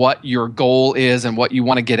in what your goal is and what you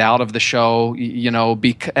want to get out of the show. If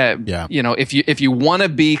you want to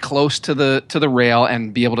be close to the rail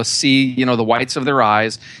and be able to see the whites of their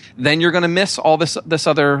eyes, then you're going to miss all this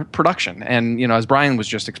other production. And as Brian was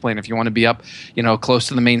just explaining, if you want to be up close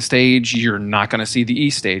to the main stage, you're not going to see the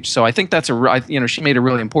E stage. So I think that's she made a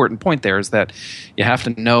really important point there, is that you have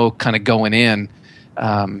to know kind of going in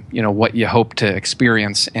what you hope to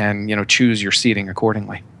experience and choose your seating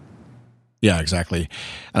accordingly. Yeah, exactly.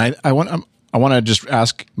 And I want to just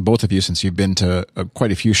ask both of you, since you've been to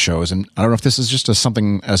quite a few shows, and I don't know if this is just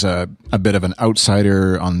something as a bit of an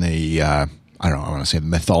outsider on the I want to say the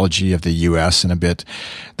mythology of the U.S. in a bit,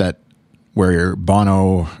 that where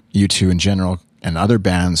Bono, U2 in general, and other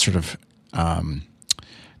bands sort of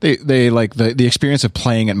they like the experience of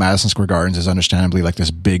playing at Madison Square Gardens is understandably like this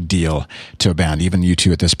big deal to a band, even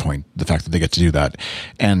U2 at this point, the fact that they get to do that.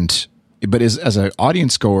 But as an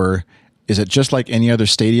audience goer, is it just like any other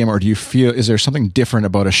stadium, or do you feel, is there something different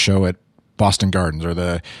about a show at Boston Gardens or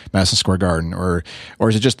the Madison Square Garden, or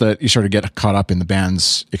is it just that you sort of get caught up in the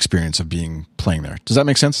band's experience of playing there? Does that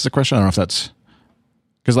make sense as a question? I don't know if that's,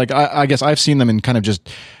 because like I guess I've seen them in kind of just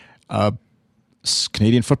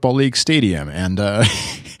Canadian Football League stadium and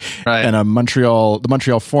right. And the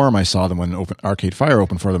Montreal Forum. I saw them when Arcade Fire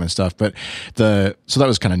opened for them and stuff. But so that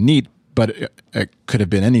was kind of neat. But it could have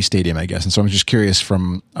been any stadium, I guess. And so I'm just curious,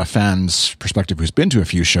 from a fan's perspective who's been to a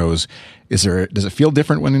few shows, does it feel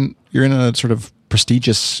different when you're in a sort of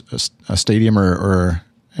prestigious stadium or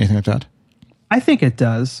anything like that? I think it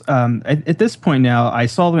does. At this point now, I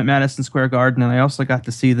saw them at Madison Square Garden, and I also got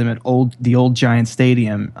to see them at the old Giant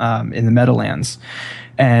Stadium in the Meadowlands.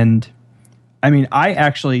 And I mean, I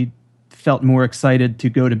actually felt more excited to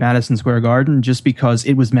go to Madison Square Garden just because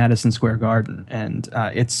it was Madison Square Garden, and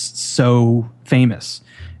it's so famous.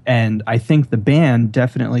 And I think the band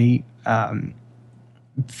definitely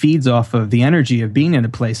feeds off of the energy of being in a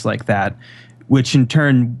place like that, which in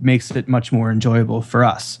turn makes it much more enjoyable for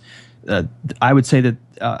us. I would say that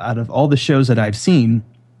out of all the shows that I've seen,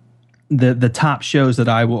 the top shows that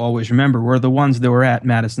I will always remember were the ones that were at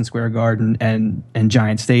Madison Square Garden and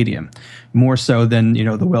Giant Stadium, more so than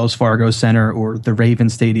the Wells Fargo Center or the Raven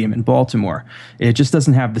Stadium in Baltimore. It just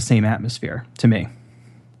doesn't have the same atmosphere to me.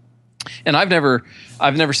 And I've never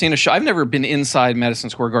seen a show. I've never been inside Madison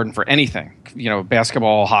Square Garden for anything,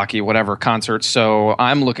 basketball, hockey, whatever, concerts. So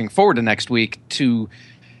I'm looking forward to next week to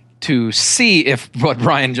see if what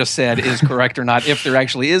Brian just said is correct or not, if there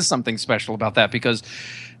actually is something special about that. Because,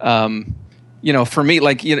 for me,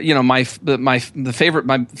 like, my favorite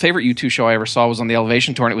U2 show I ever saw was on the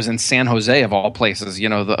Elevation Tour, and it was in San Jose of all places,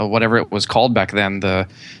 whatever it was called back then, the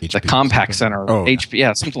Compaq Center, HP,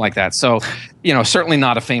 yeah, something like that. So, certainly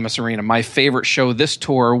not a famous arena. My favorite show this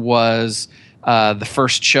tour was the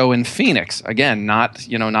first show in Phoenix. Again, not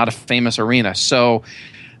a famous arena. So,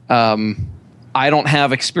 I don't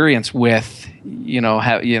have experience with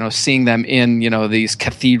seeing them in these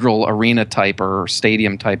cathedral arena type or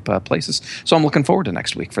stadium type places. So I'm looking forward to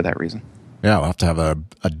next week for that reason. Yeah, we'll have to have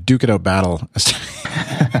a duke it out battle.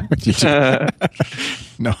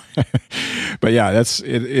 No, but yeah, it's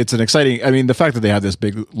an exciting. I mean, the fact that they have this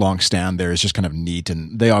big long stand there is just kind of neat,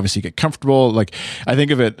 and they obviously get comfortable. Like, I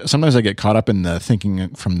think of it sometimes, I get caught up in the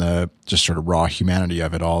thinking from the just sort of raw humanity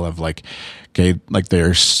of it all. Of like, okay, like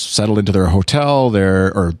they're settled into their hotel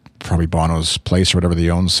there, or probably Bono's place or whatever they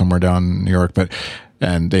own somewhere down in New York,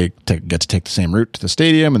 and they get to take the same route to the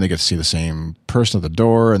stadium, and they get to see the same person at the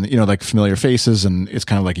door, and like familiar faces, and it's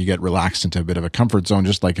kind of like you get relaxed into a bit of a comfort zone.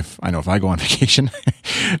 Just like if I go on vacation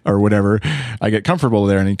or whatever, I get comfortable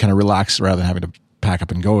there and you kind of relax rather than having to pack up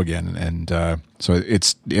and go again. And so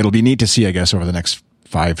it'll be neat to see, I guess, over the next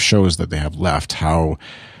 5 shows that they have left, how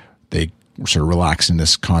they sort of relax in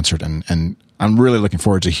this concert. And I'm really looking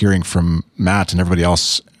forward to hearing from Matt and everybody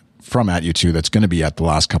else from At U2 that's going to be at the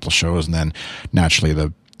last couple of shows, and then naturally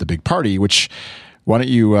the big party. Which, why don't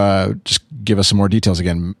you just give us some more details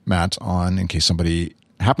again, Matt, on, in case somebody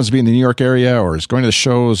happens to be in the New York area or is going to the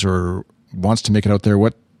shows or wants to make it out there,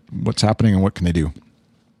 what's happening and what can they do?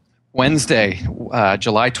 Wednesday,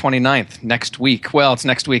 July 29th, next week. Well, it's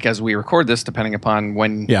next week as we record this, depending upon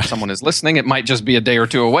when someone is listening. It might just be a day or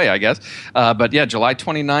two away, I guess. But yeah, July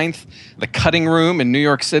 29th, the Cutting Room in New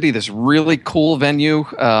York City, this really cool venue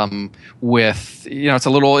with,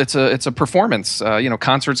 it's a performance.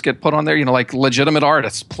 Concerts get put on there, like legitimate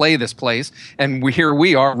artists play this place. And here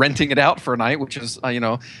we are renting it out for a night, which is,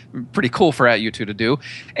 pretty cool for At U2 to do.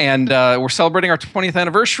 And we're celebrating our 20th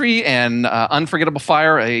anniversary, and Unforgettable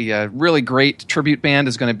Fire, a really great tribute band,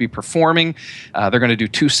 is going to be performing. They're going to do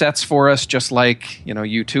 2 sets for us, just like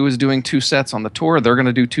U2 is doing 2 sets on the tour. They're going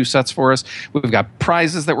to do 2 sets for us. We've got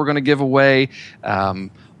prizes that we're going to give away.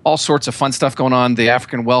 All sorts of fun stuff going on. The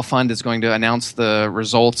African Well Fund is going to announce the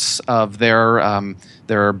results of their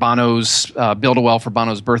Bono's Build a Well for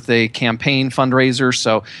Bono's birthday campaign fundraiser.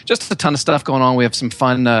 So just a ton of stuff going on. We have some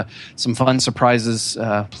fun surprises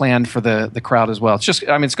planned for the crowd as well. It's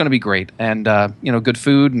going to be great, and good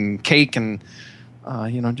food and cake, and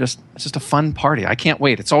it's just a fun party. I can't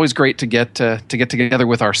wait. It's always great to get together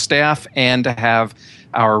with our staff and to have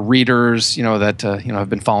our readers, that have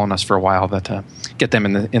been following us for a while, that get them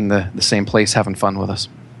in the same place having fun with us.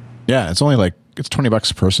 Yeah, it's only it's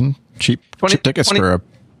 $20 a person, cheap tickets for a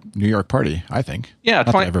New York party, I think. Yeah,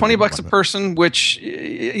 $20 a person, which,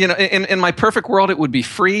 in my perfect world, it would be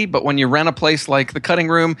free. But when you rent a place like the Cutting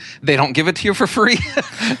Room, they don't give it to you for free.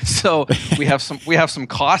 So we have some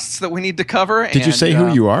costs that we need to cover. Did you say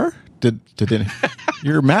who you are?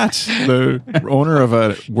 You're Matt, the owner of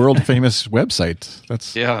a world famous website.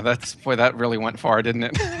 That really went far, didn't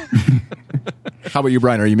it? How about you,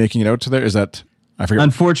 Brian? Are you making it out to there? Is that, I forget.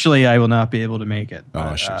 Unfortunately, I will not be able to make it.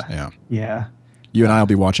 Oh, shit. Yeah. You and I will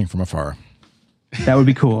be watching from afar. That would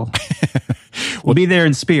be cool. We'll be there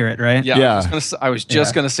in spirit, right? Yeah. I was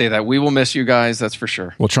just going to say that. We will miss you guys, that's for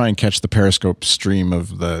sure. We'll try and catch the Periscope stream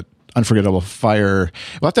of the Unforgettable Fire.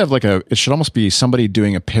 We'll have to have it should almost be somebody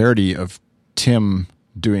doing a parody of Tim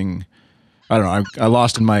doing, I don't know, I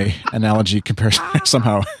lost in my analogy comparison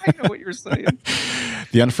somehow. I know what you're saying.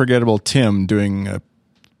 The Unforgettable Tim doing,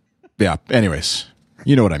 anyways,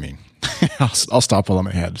 you know what I mean. I'll stop while I'm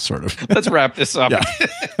ahead, sort of. Let's wrap this up. Yeah.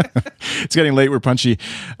 It's getting late. We're punchy.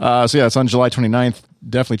 So yeah, it's on July 29th.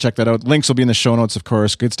 Definitely check that out. Links will be in the show notes, of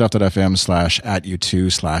course.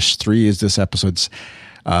 goodstuff.fm/@u2/3 is this episode's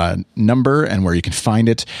number and where you can find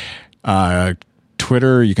it.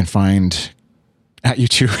 Twitter, you can find at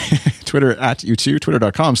U2, Twitter at U2,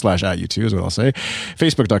 twitter.com/@U2 is what I'll say.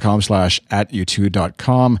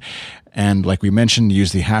 Facebook.com/@U2.com. And like we mentioned,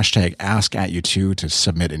 use the hashtag #AskAtU2 to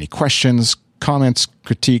submit any questions, comments,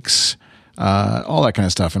 critiques, all that kind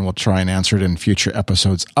of stuff. And we'll try and answer it in future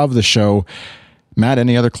episodes of the show. Matt,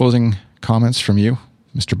 any other closing comments from you,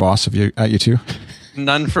 Mr. Boss of at U2?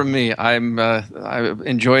 None from me. I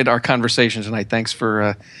enjoyed our conversation tonight. Thanks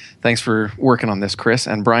for working on this, Chris.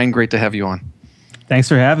 And Brian, great to have you on. Thanks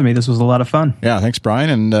for having me. This was a lot of fun. Yeah, thanks, Brian.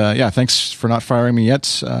 And thanks for not firing me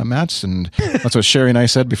yet, Matt. And that's what Sherry and I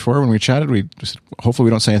said before when we chatted. Hopefully we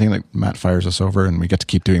don't say anything like Matt fires us over and we get to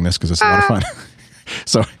keep doing this because it's a lot of fun.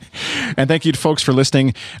 So, and thank you to folks for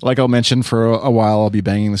listening. Like I'll mention, for a while I'll be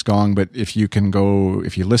banging this gong, but if you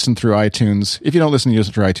listen through iTunes, if you don't listen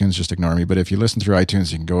through iTunes, just ignore me. But if you listen through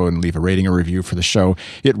iTunes, you can go and leave a rating or review for the show.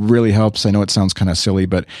 It really helps. I know it sounds kind of silly,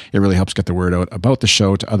 but it really helps get the word out about the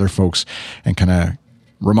show to other folks and kind of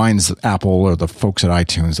reminds Apple or the folks at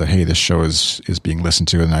iTunes that, hey, this show is being listened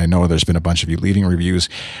to. And I know there's been a bunch of you leaving reviews.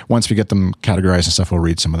 Once we get them categorized and stuff, we'll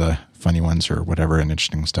read some of the funny ones or whatever and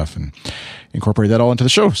interesting stuff and incorporate that all into the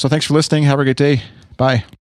show. So thanks for listening. Have a great day. Bye.